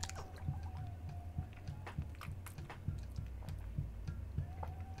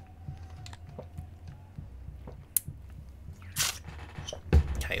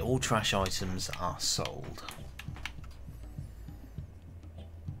 Okay, all trash items are sold.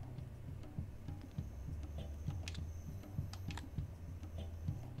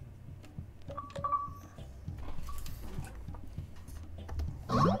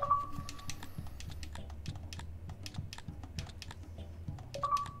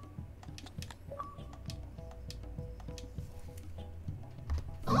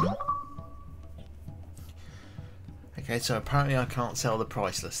 Okay, so apparently I can't sell the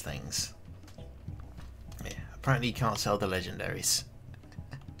priceless things. Yeah, apparently you can't sell the legendaries.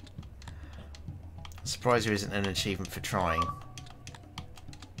 Surprised there isn't an achievement for trying.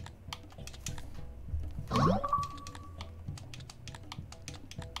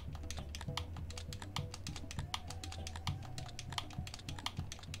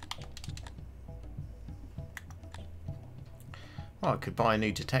 Well, I could buy a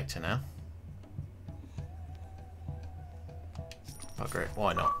new detector now. Bugger it,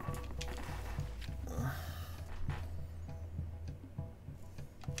 why not?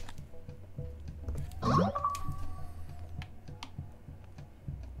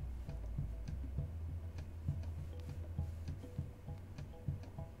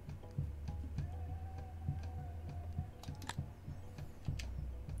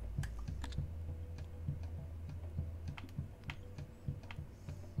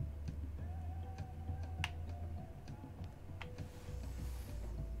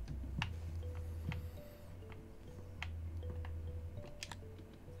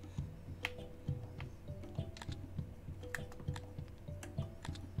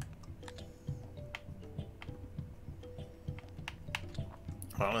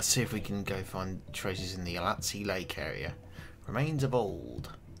 Well, let's see if we can go find treasures in the Alatsi Lake area. Remains of old.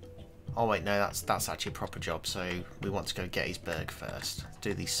 Oh wait, no, that's actually a proper job, so we want to go Gettysburg first.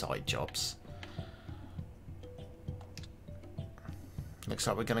 Do these side jobs. Looks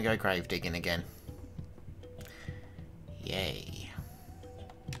like we're going to go grave digging again. Yay.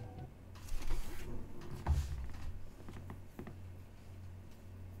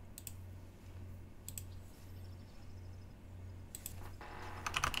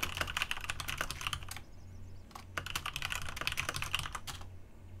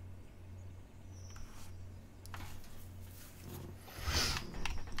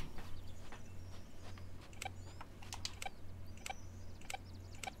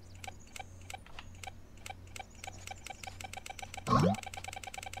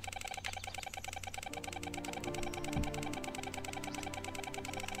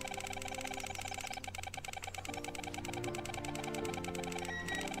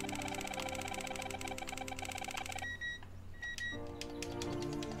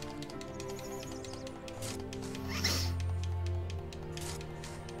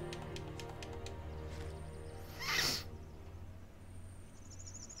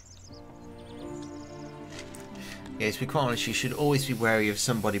 Yeah, to be quite honest, you should always be wary of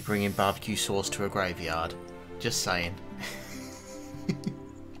somebody bringing barbecue sauce to a graveyard. Just saying.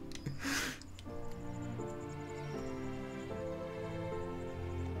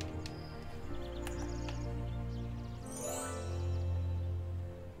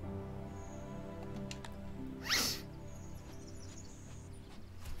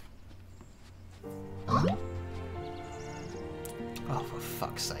 Oh, for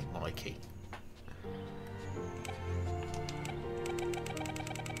fuck's sake, Mikey.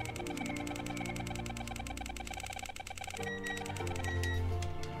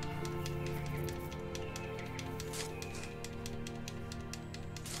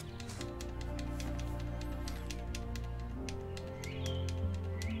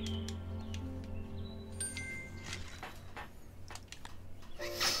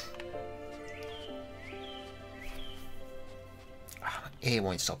 Ear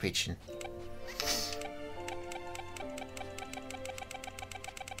won't stop itching.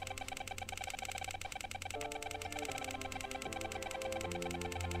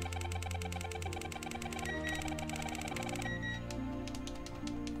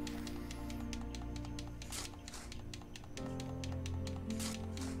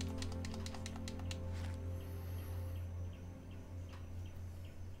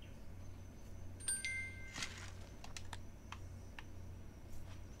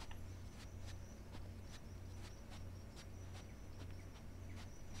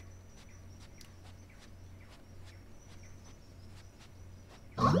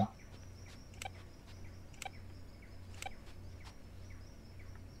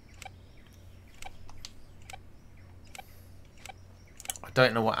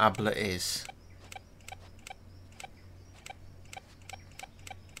 don't know what ablet is.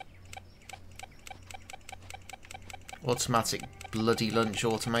 Automatic bloody lunch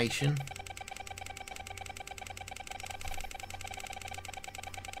automation.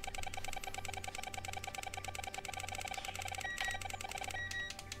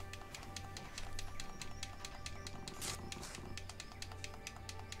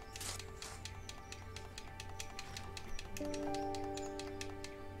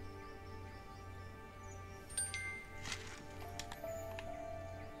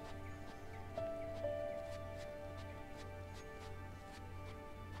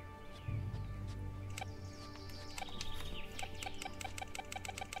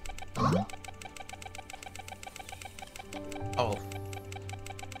 Oh.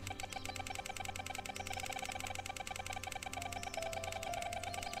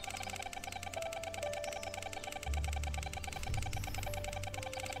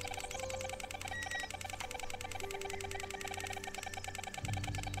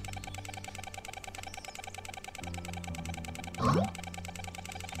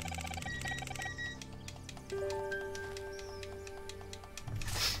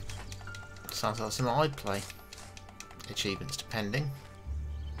 Sounds like something I'd play. Achievements depending.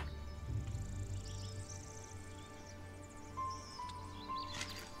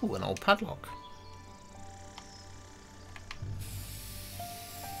 Ooh, an old padlock.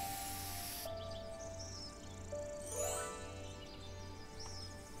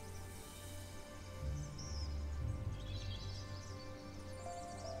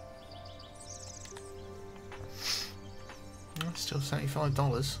 Still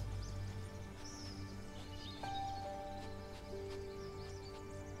 $75.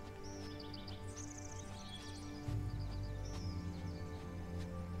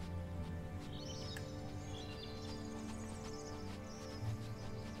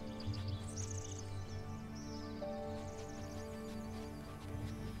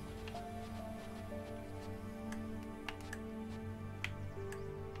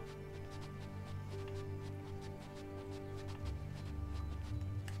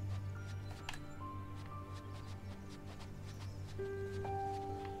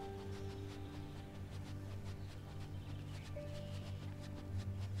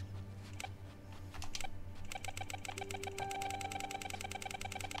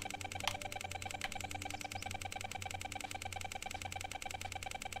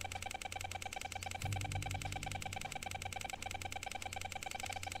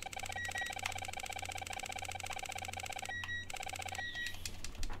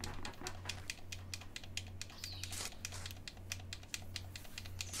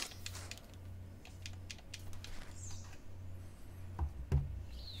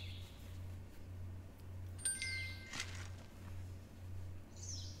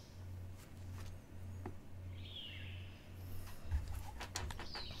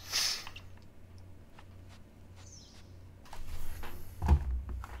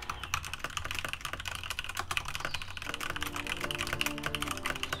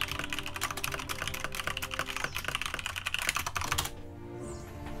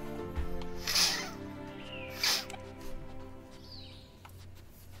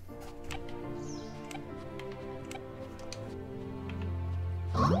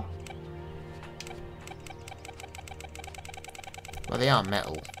 Well, they are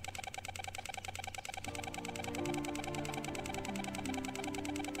metal.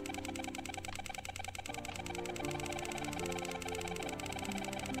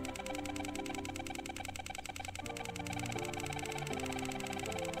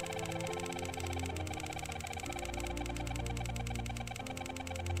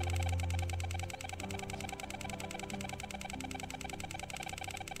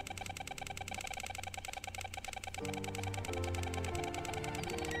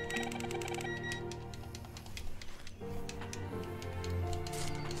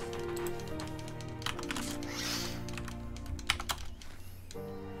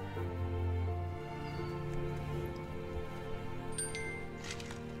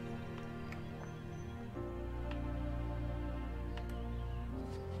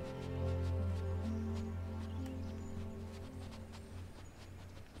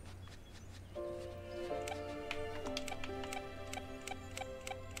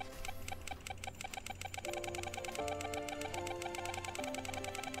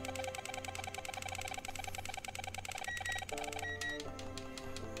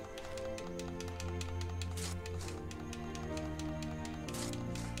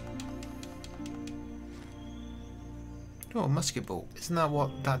 Oh, a musket ball. Isn't that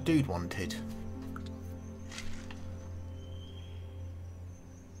what that dude wanted?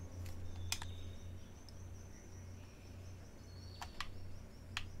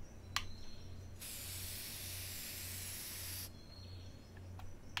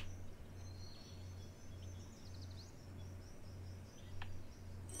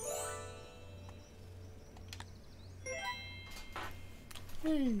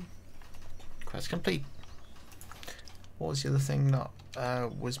 Yay. Quest complete. What was the other thing that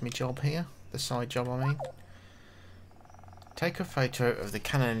was my job here? The side job, I mean. Take a photo of the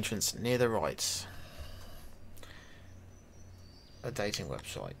cannon entrance near the right. A dating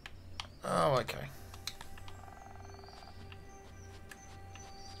website. Oh, okay.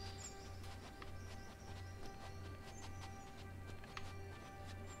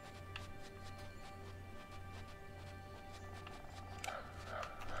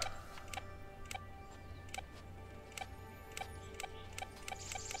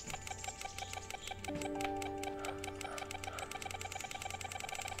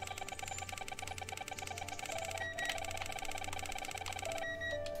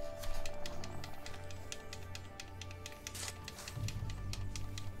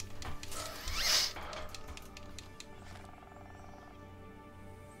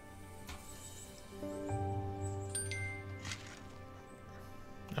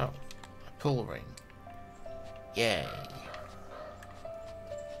 Oh, a pull ring. Yay.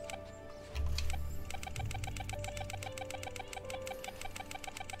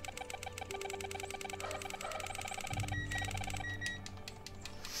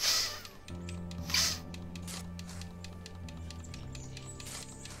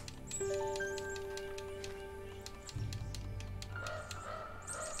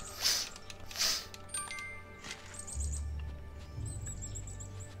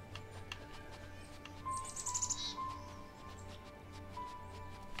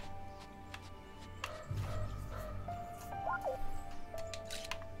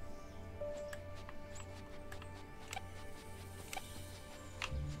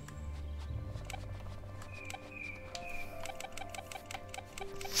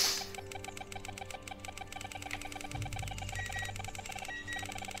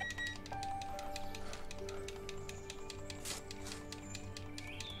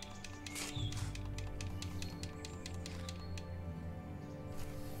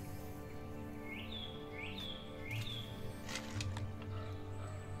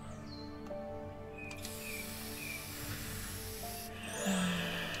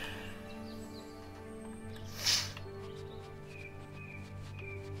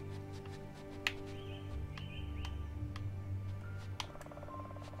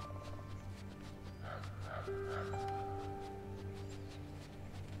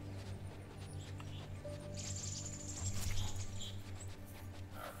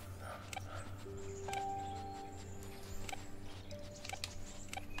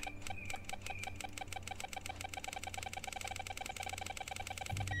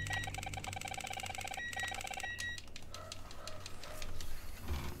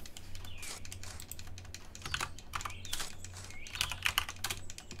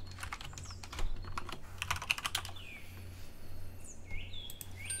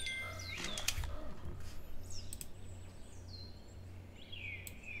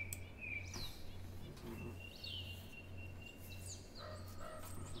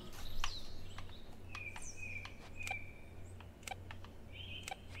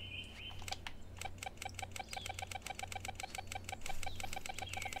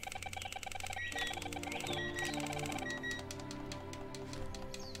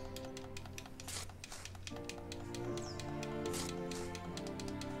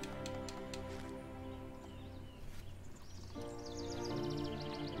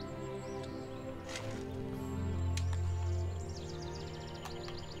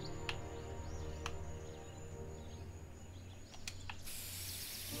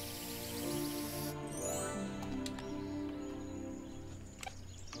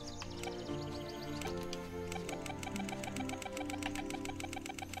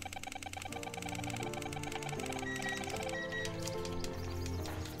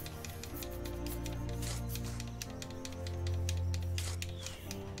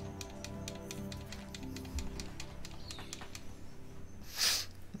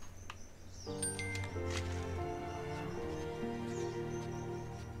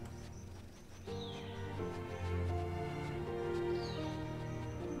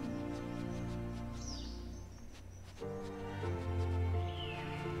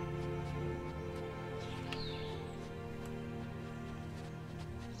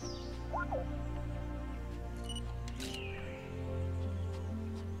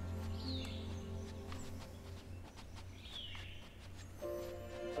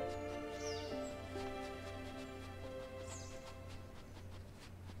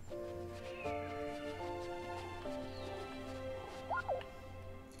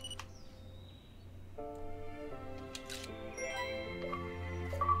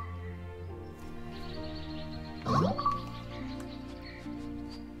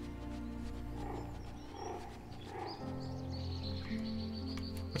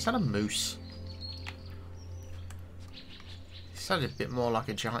 Is that a moose? It sounded a bit more like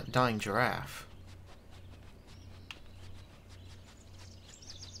a giant dying giraffe.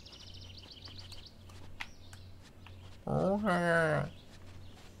 Oh,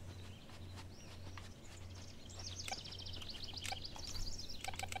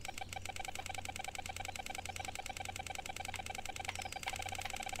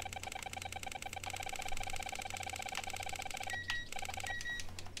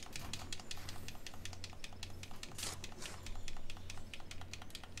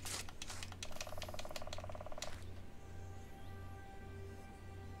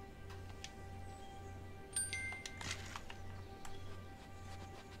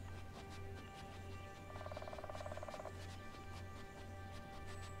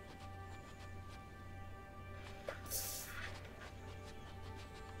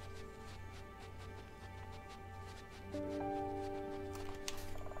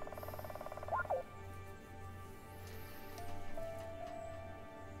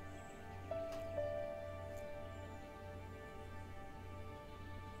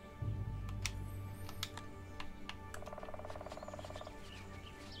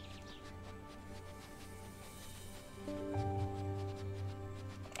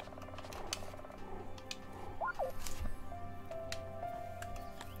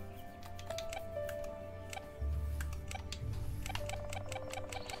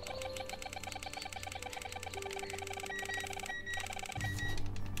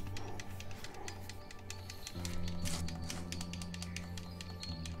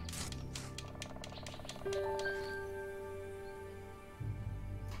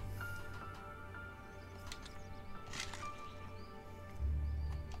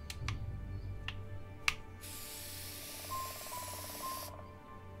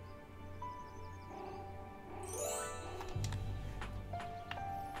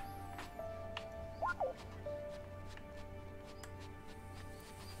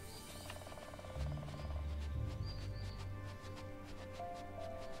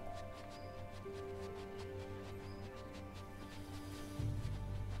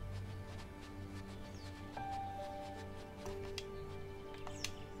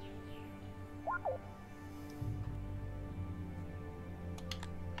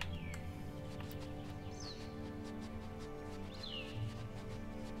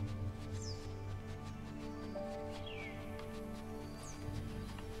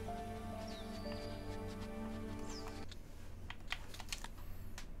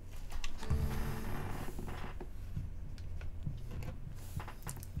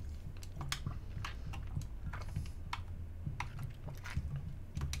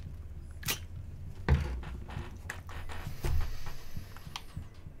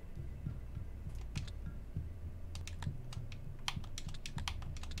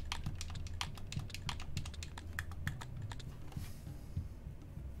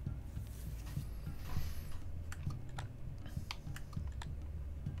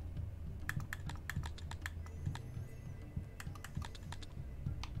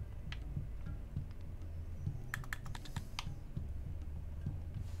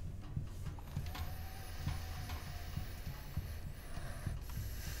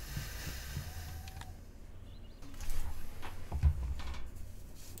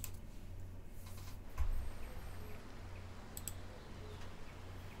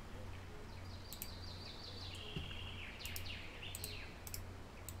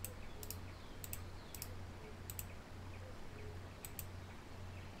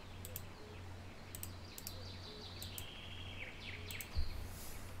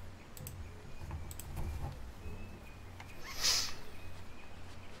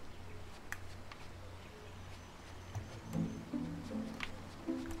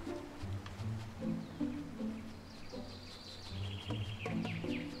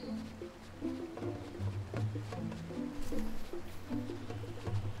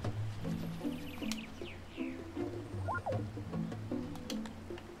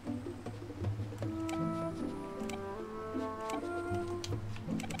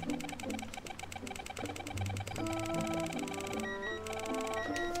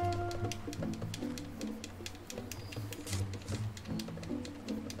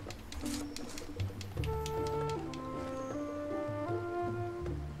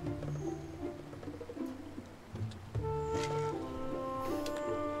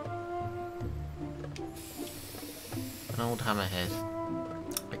 An old hammerhead.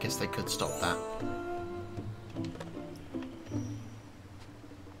 I guess they could stop that.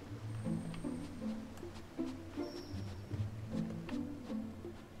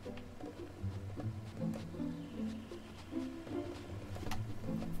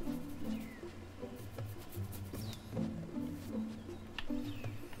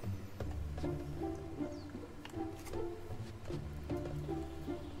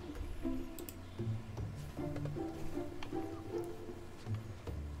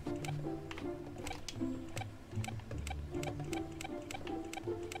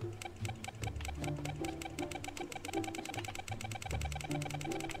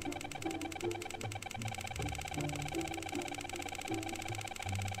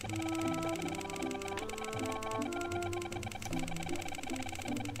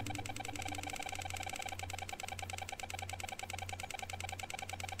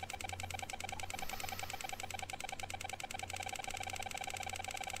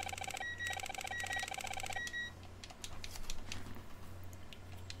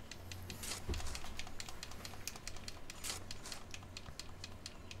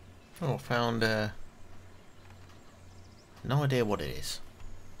 Oh, found no idea what it is.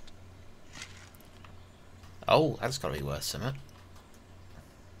 Oh, that's got to be worth something.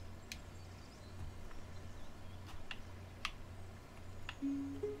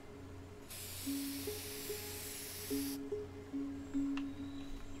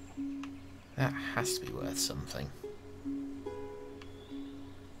 That has to be worth something.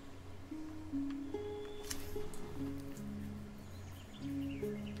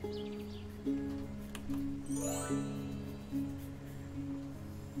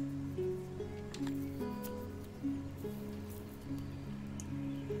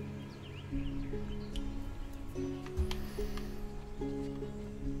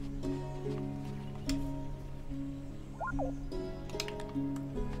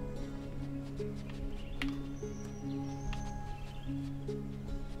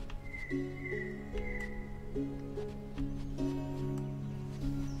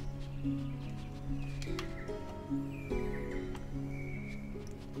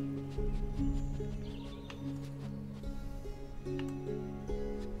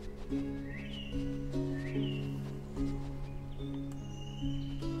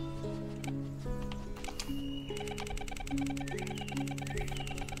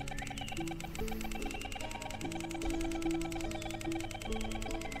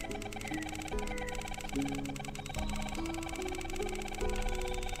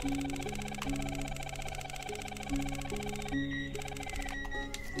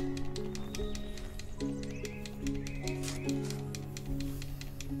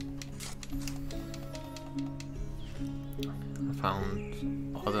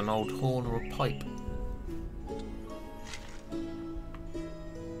 Found either an old horn or a pipe.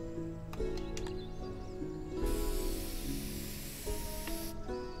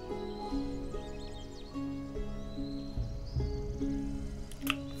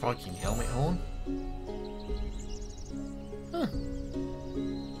 Viking helmet horn. Huh.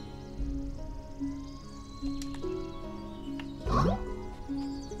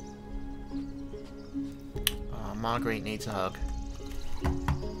 Oh, Marguerite needs a hug.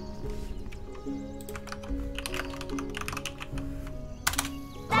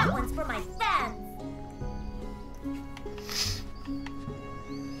 That one's for my fans.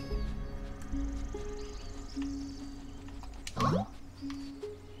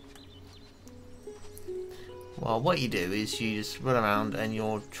 Well, what you do is you just run around and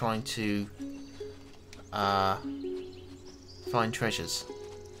you're trying to find treasures.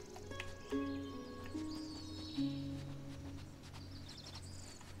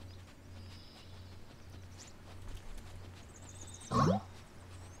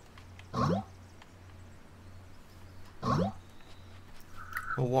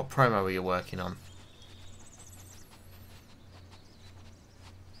 Well, what promo are you working on?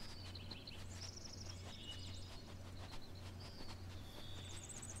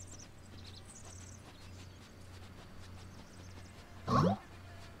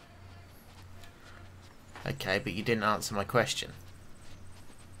 Okay, but you didn't answer my question.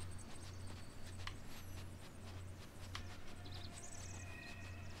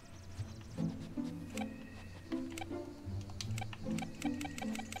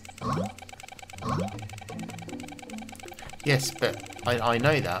 Yes, but I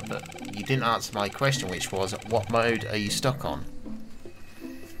know that, but you didn't answer my question, which was, what mode are you stuck on?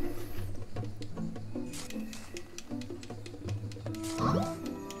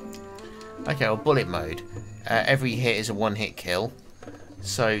 Okay, well, bullet mode. Every hit is a one-hit kill,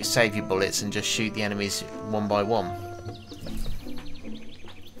 so save your bullets and just shoot the enemies one by one.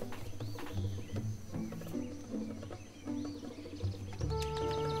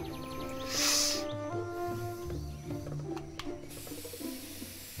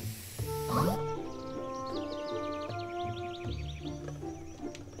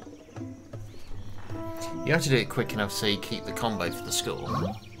 You have to do it quick enough so you keep the combo for the score.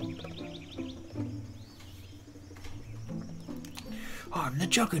 I'm the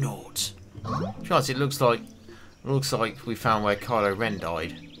Juggernaut. Guys, it looks like we found where Kylo Ren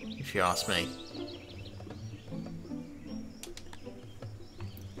died, if you ask me.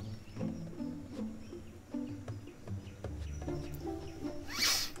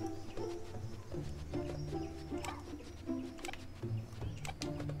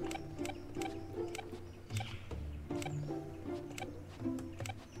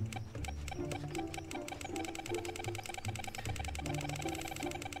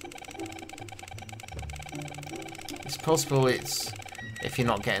 It's possible it's if you're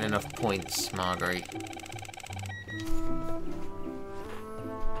not getting enough points, Marguerite.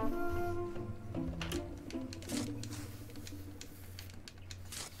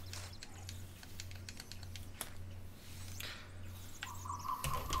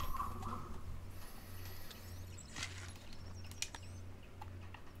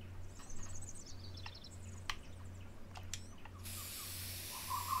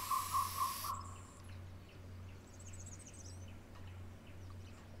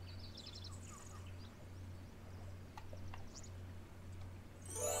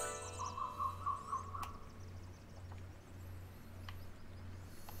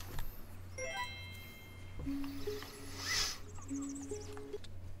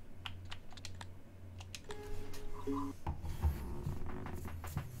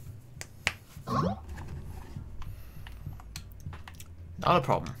 Not a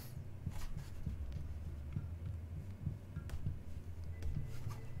problem.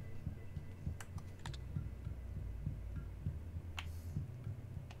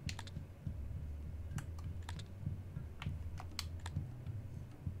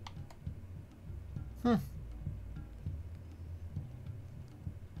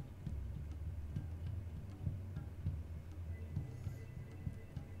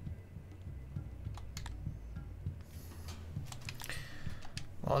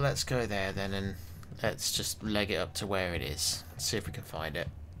 Well, let's go there then, and let's just leg it up to where it is. See if we can find it.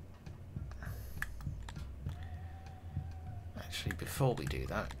 Actually, before we do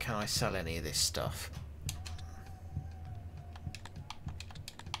that, can I sell any of this stuff?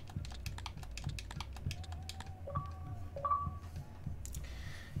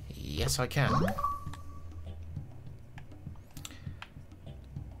 Yes, I can.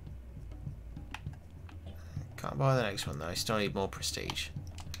 Can't buy the next one though. I still need more prestige.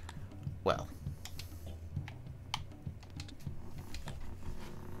 Well.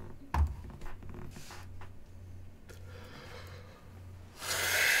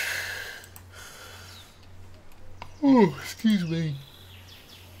 Oh, excuse me.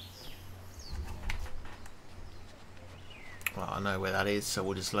 Well, I know where that is, so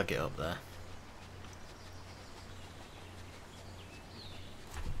we'll just lug it up there.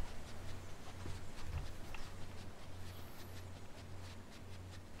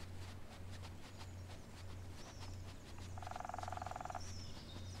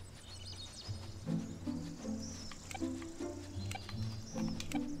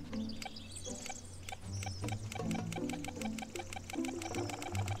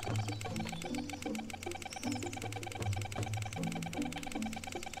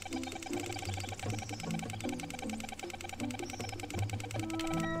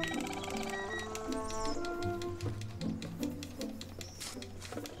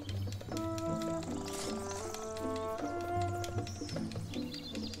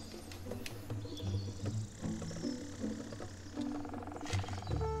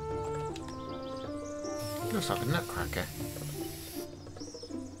 Looks like a nutcracker.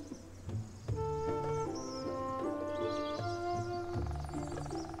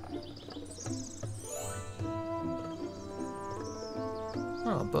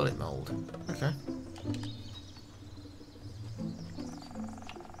 Oh, bullet mold. Okay.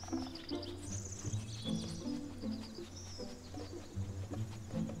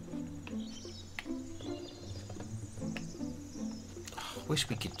 Wish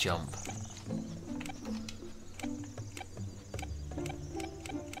we could jump.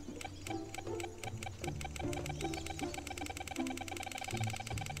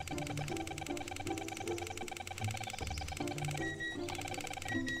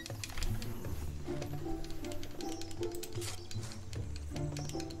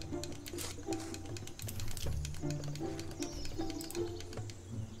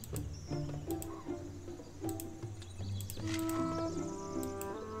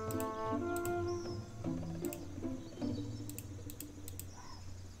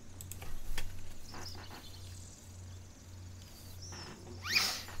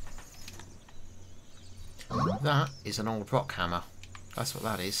 That is an old rock hammer. That's what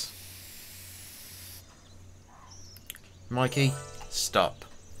that is. Mikey, stop.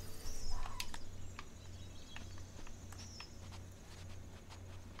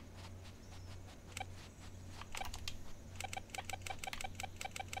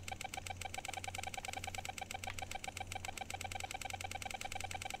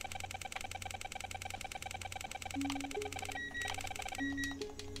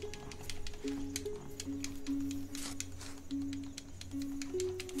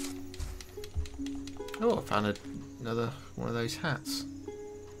 Oh, I found another one of those hats.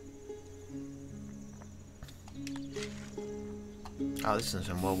 Oh, this is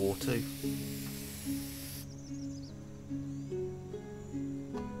from World War II.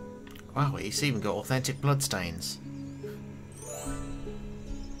 Wow, it's even got authentic bloodstains.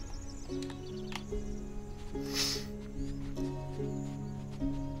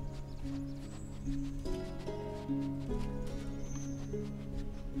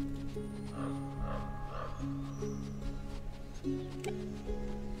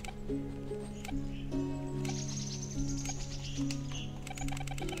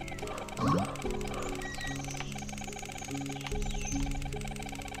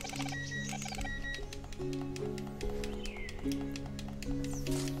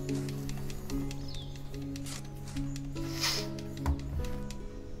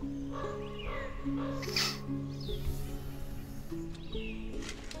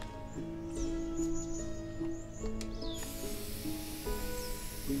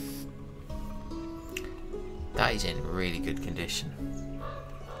 That is in really good condition.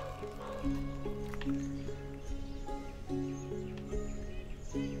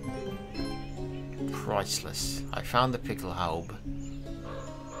 Priceless. I found the pickle haube.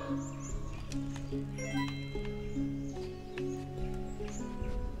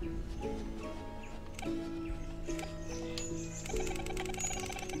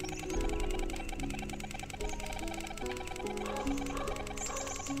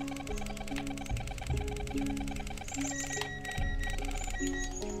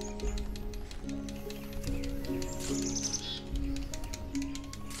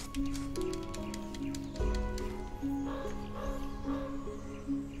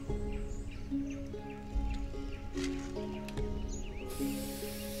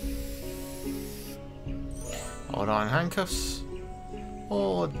 Old iron handcuffs,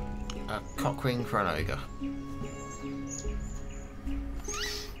 or a cock ring for an ogre.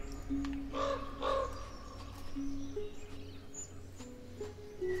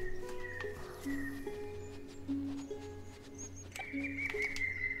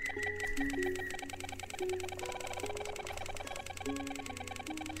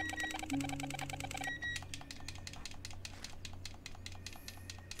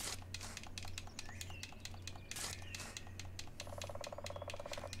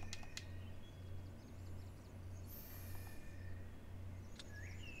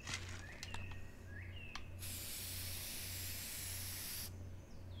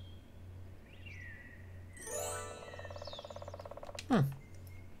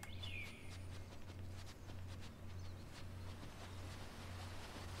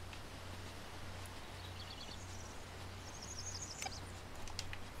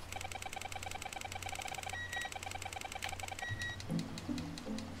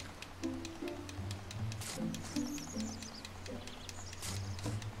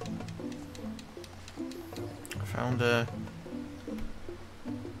 Found a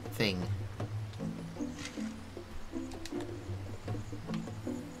thing.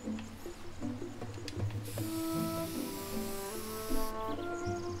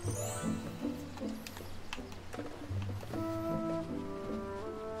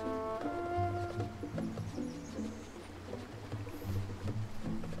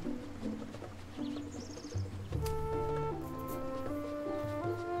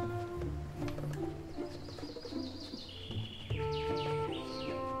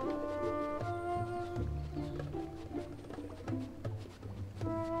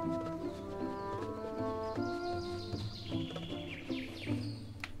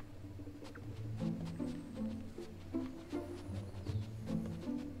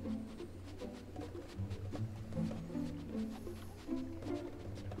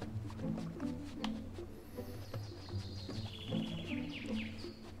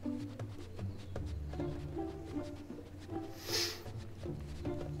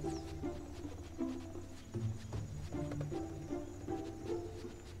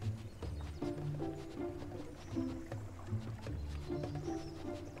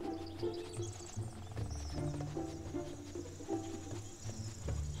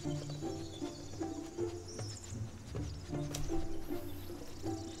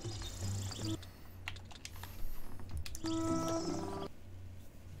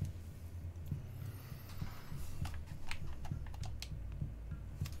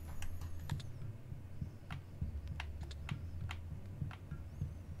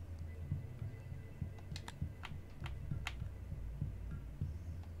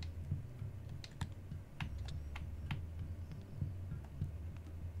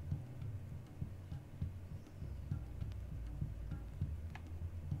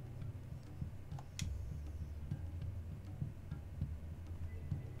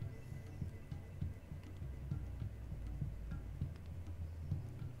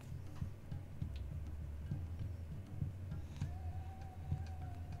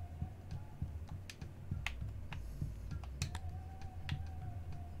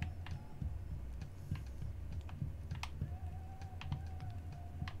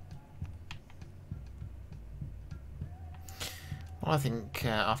 Well, I think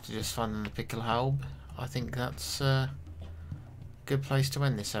after just finding the pickle haube, I think that's a good place to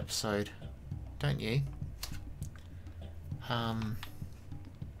end this episode, don't you?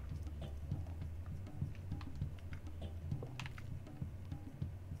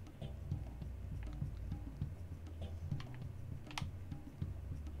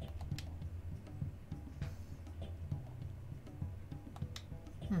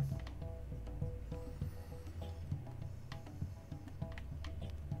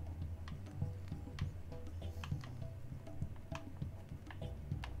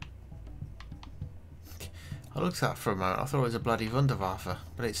 I looked at that for a moment. I thought it was a bloody Wunderwaffe,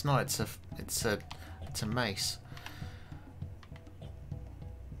 but it's not. It's a mace.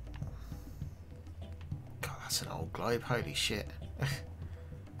 God, that's an old globe. Holy shit.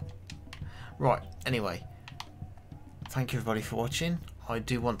 Right. Anyway, thank you everybody for watching. I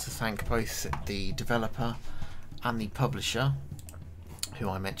do want to thank both the developer and the publisher, who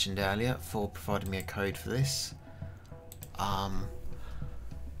I mentioned earlier, for providing me a code for this.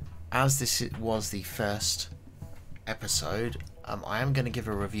 As this was the first episode, I am going to give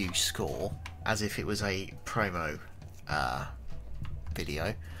a review score as if it was a promo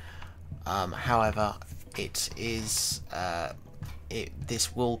video. However, it is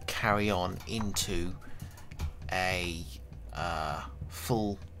this will carry on into a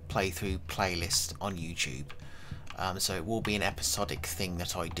full playthrough playlist on YouTube. So it will be an episodic thing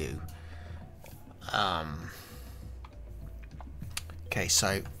that I do. Okay,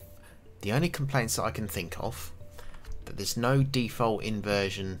 so the only complaints that I can think of, that there's no default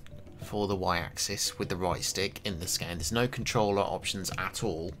inversion for the Y-axis with the right stick in this game. There's no controller options at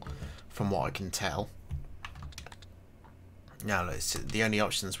all, from what I can tell. Now, the only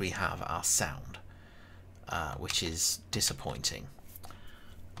options we have are sound, which is disappointing.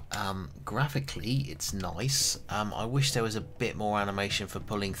 Graphically, it's nice. I wish there was a bit more animation for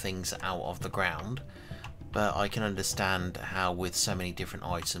pulling things out of the ground, but I can understand how with so many different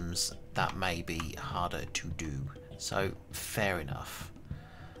items that may be harder to do. So, fair enough.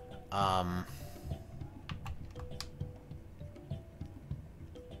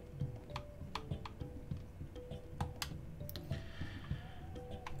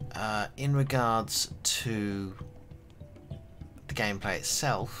 In regards to the gameplay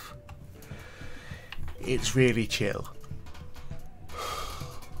itself, it's really chill.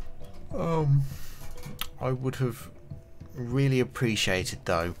 I would have really appreciated,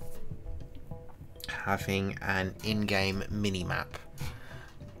 though, having an in-game mini-map.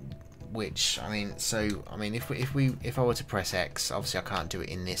 Which, if I were to press X, obviously I can't do it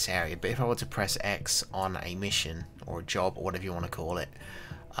in this area, but if I were to press X on a mission or a job or whatever you want to call it,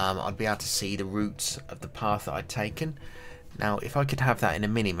 I'd be able to see the route of the path that I'd taken. Now, if I could have that in a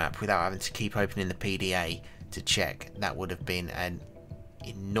mini-map without having to keep opening the PDA to check, that would have been an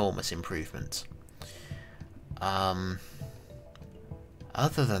enormous improvement. Other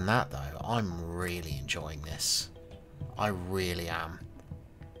than that, though, I'm really enjoying this. I really am.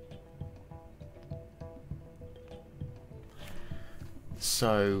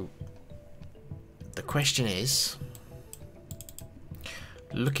 So, the question is,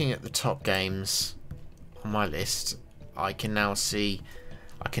 looking at the top games on my list, I can now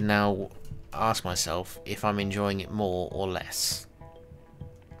ask myself if I'm enjoying it more or less.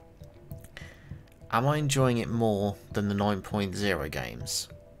 Am I enjoying it more than the 9.0 games?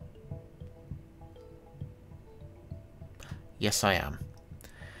 Yes, I am.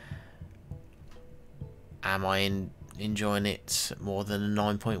 Am I enjoying it more than the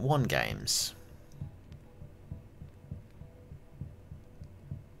 9.1 games?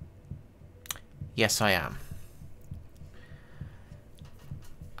 Yes, I am.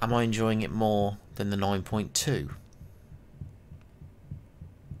 Am I enjoying it more than the 9.2?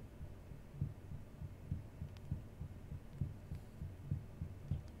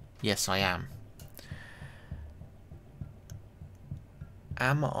 Yes, I am.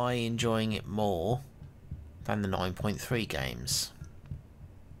 Am I enjoying it more than the 9.3 games?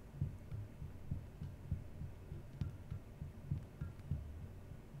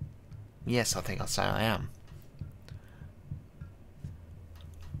 Yes, I think I'll say I am.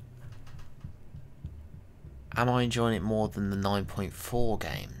 Am I enjoying it more than the 9.4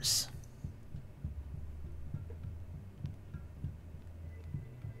 games?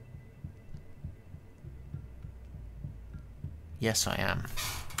 Yes, I am.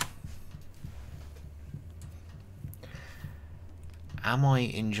 Am I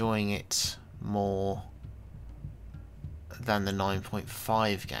enjoying it more than the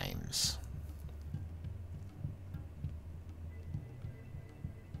 9.5 games?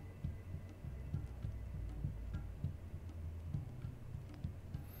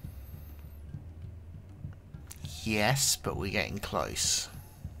 Yes, but we're getting close.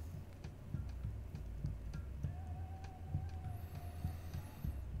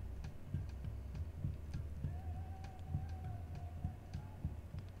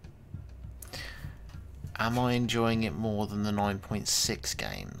 Am I enjoying it more than the 9.6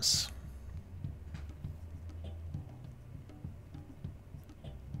 games?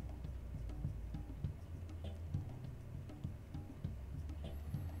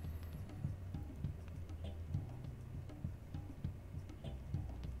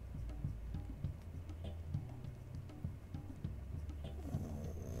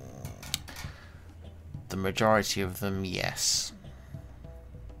 majority of them, yes.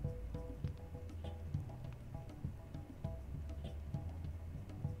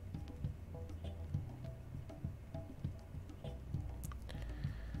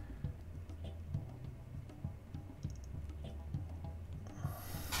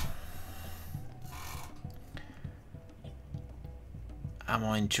 Am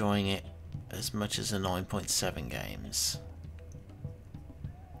I enjoying it as much as the 9.7 games?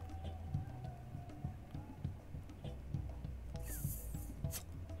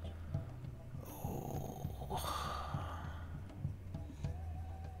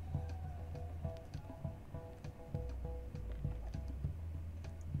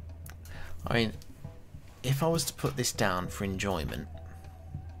 I mean, if I was to put this down for enjoyment,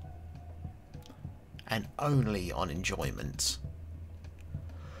 and only on enjoyment,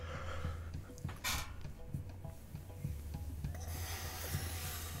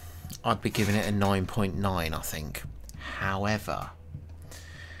 I'd be giving it a 9.9, I think. However,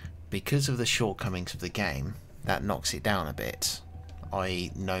 because of the shortcomings of the game, that knocks it down a bit,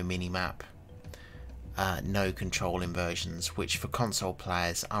 i.e. no minimap, no control inversions, which for console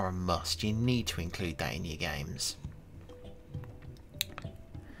players are a must. You need to include that in your games.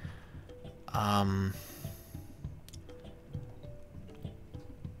 I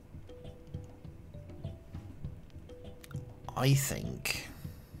think,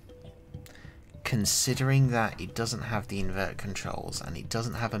 considering that it doesn't have the invert controls and it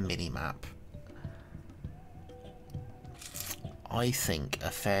doesn't have a minimap, I think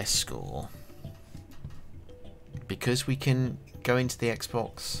a fair score, because we can go into the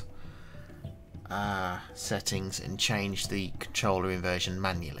Xbox settings and change the controller inversion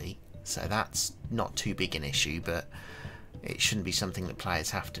manually, so that's not too big an issue, but it shouldn't be something that players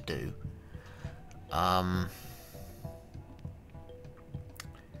have to do.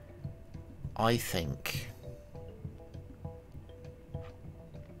 I think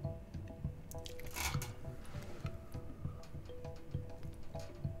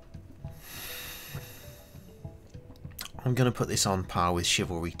I'm going to put this on par with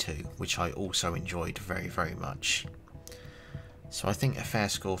Chivalry 2, which I also enjoyed very, very much. So I think a fair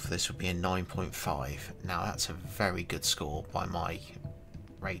score for this would be a 9.5. Now that's a very good score by my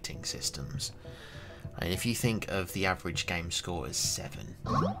rating systems. And if you think of the average game score as 7,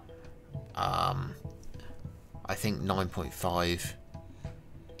 I think 9.5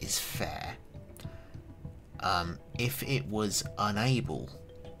 is fair. If it was unable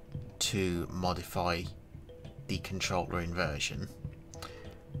to modify the controller inversion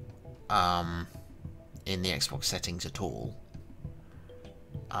in the Xbox settings at all,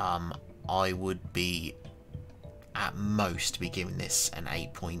 I would be at most be giving this an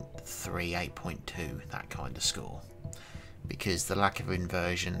 8.3, 8.2, that kind of score, because the lack of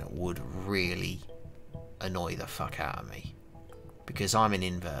inversion would really annoy the fuck out of me, because I'm an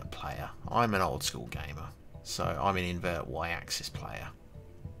invert player. I'm an old school gamer, so I'm an invert Y-axis player.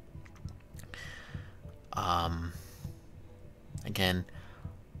 Again,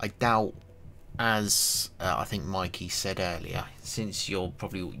 I doubt, as I think Mikey said earlier, since you're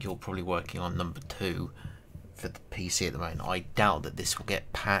probably working on number 2 for the PC at the moment, I doubt that this will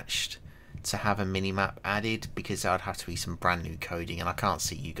get patched to have a minimap added, because there would have to be some brand new coding, and I can't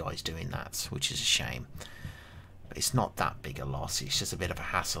see you guys doing that, which is a shame. But it's not that big a loss, it's just a bit of a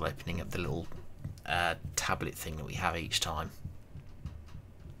hassle opening up the little tablet thing that we have each time.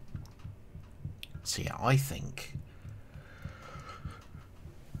 So yeah, I think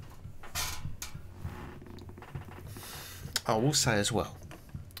I will say as well,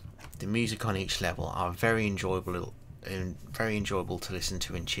 the music on each level are very enjoyable to listen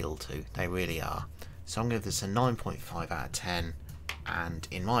to and chill to. They really are. So I'm going to give this a 9.5 out of 10, and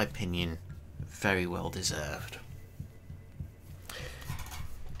in my opinion, very well deserved.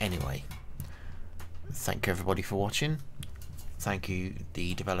 Anyway, thank you everybody for watching. Thank you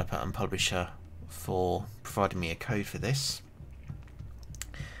the developer and publisher for providing me a code for this,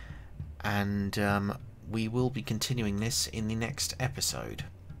 and we will be continuing this in the next episode.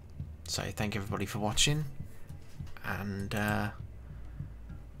 So thank you everybody for watching, and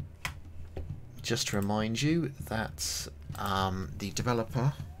just to remind you that the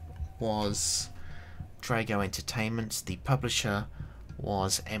developer was Drago Entertainment, the publisher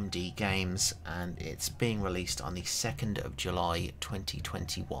was MD Games, and it's being released on the 2nd of July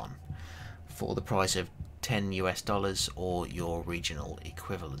 2021 for the price of $10 US or your regional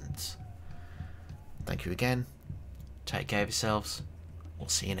equivalent. Thank you again, take care of yourselves, we'll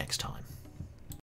see you next time.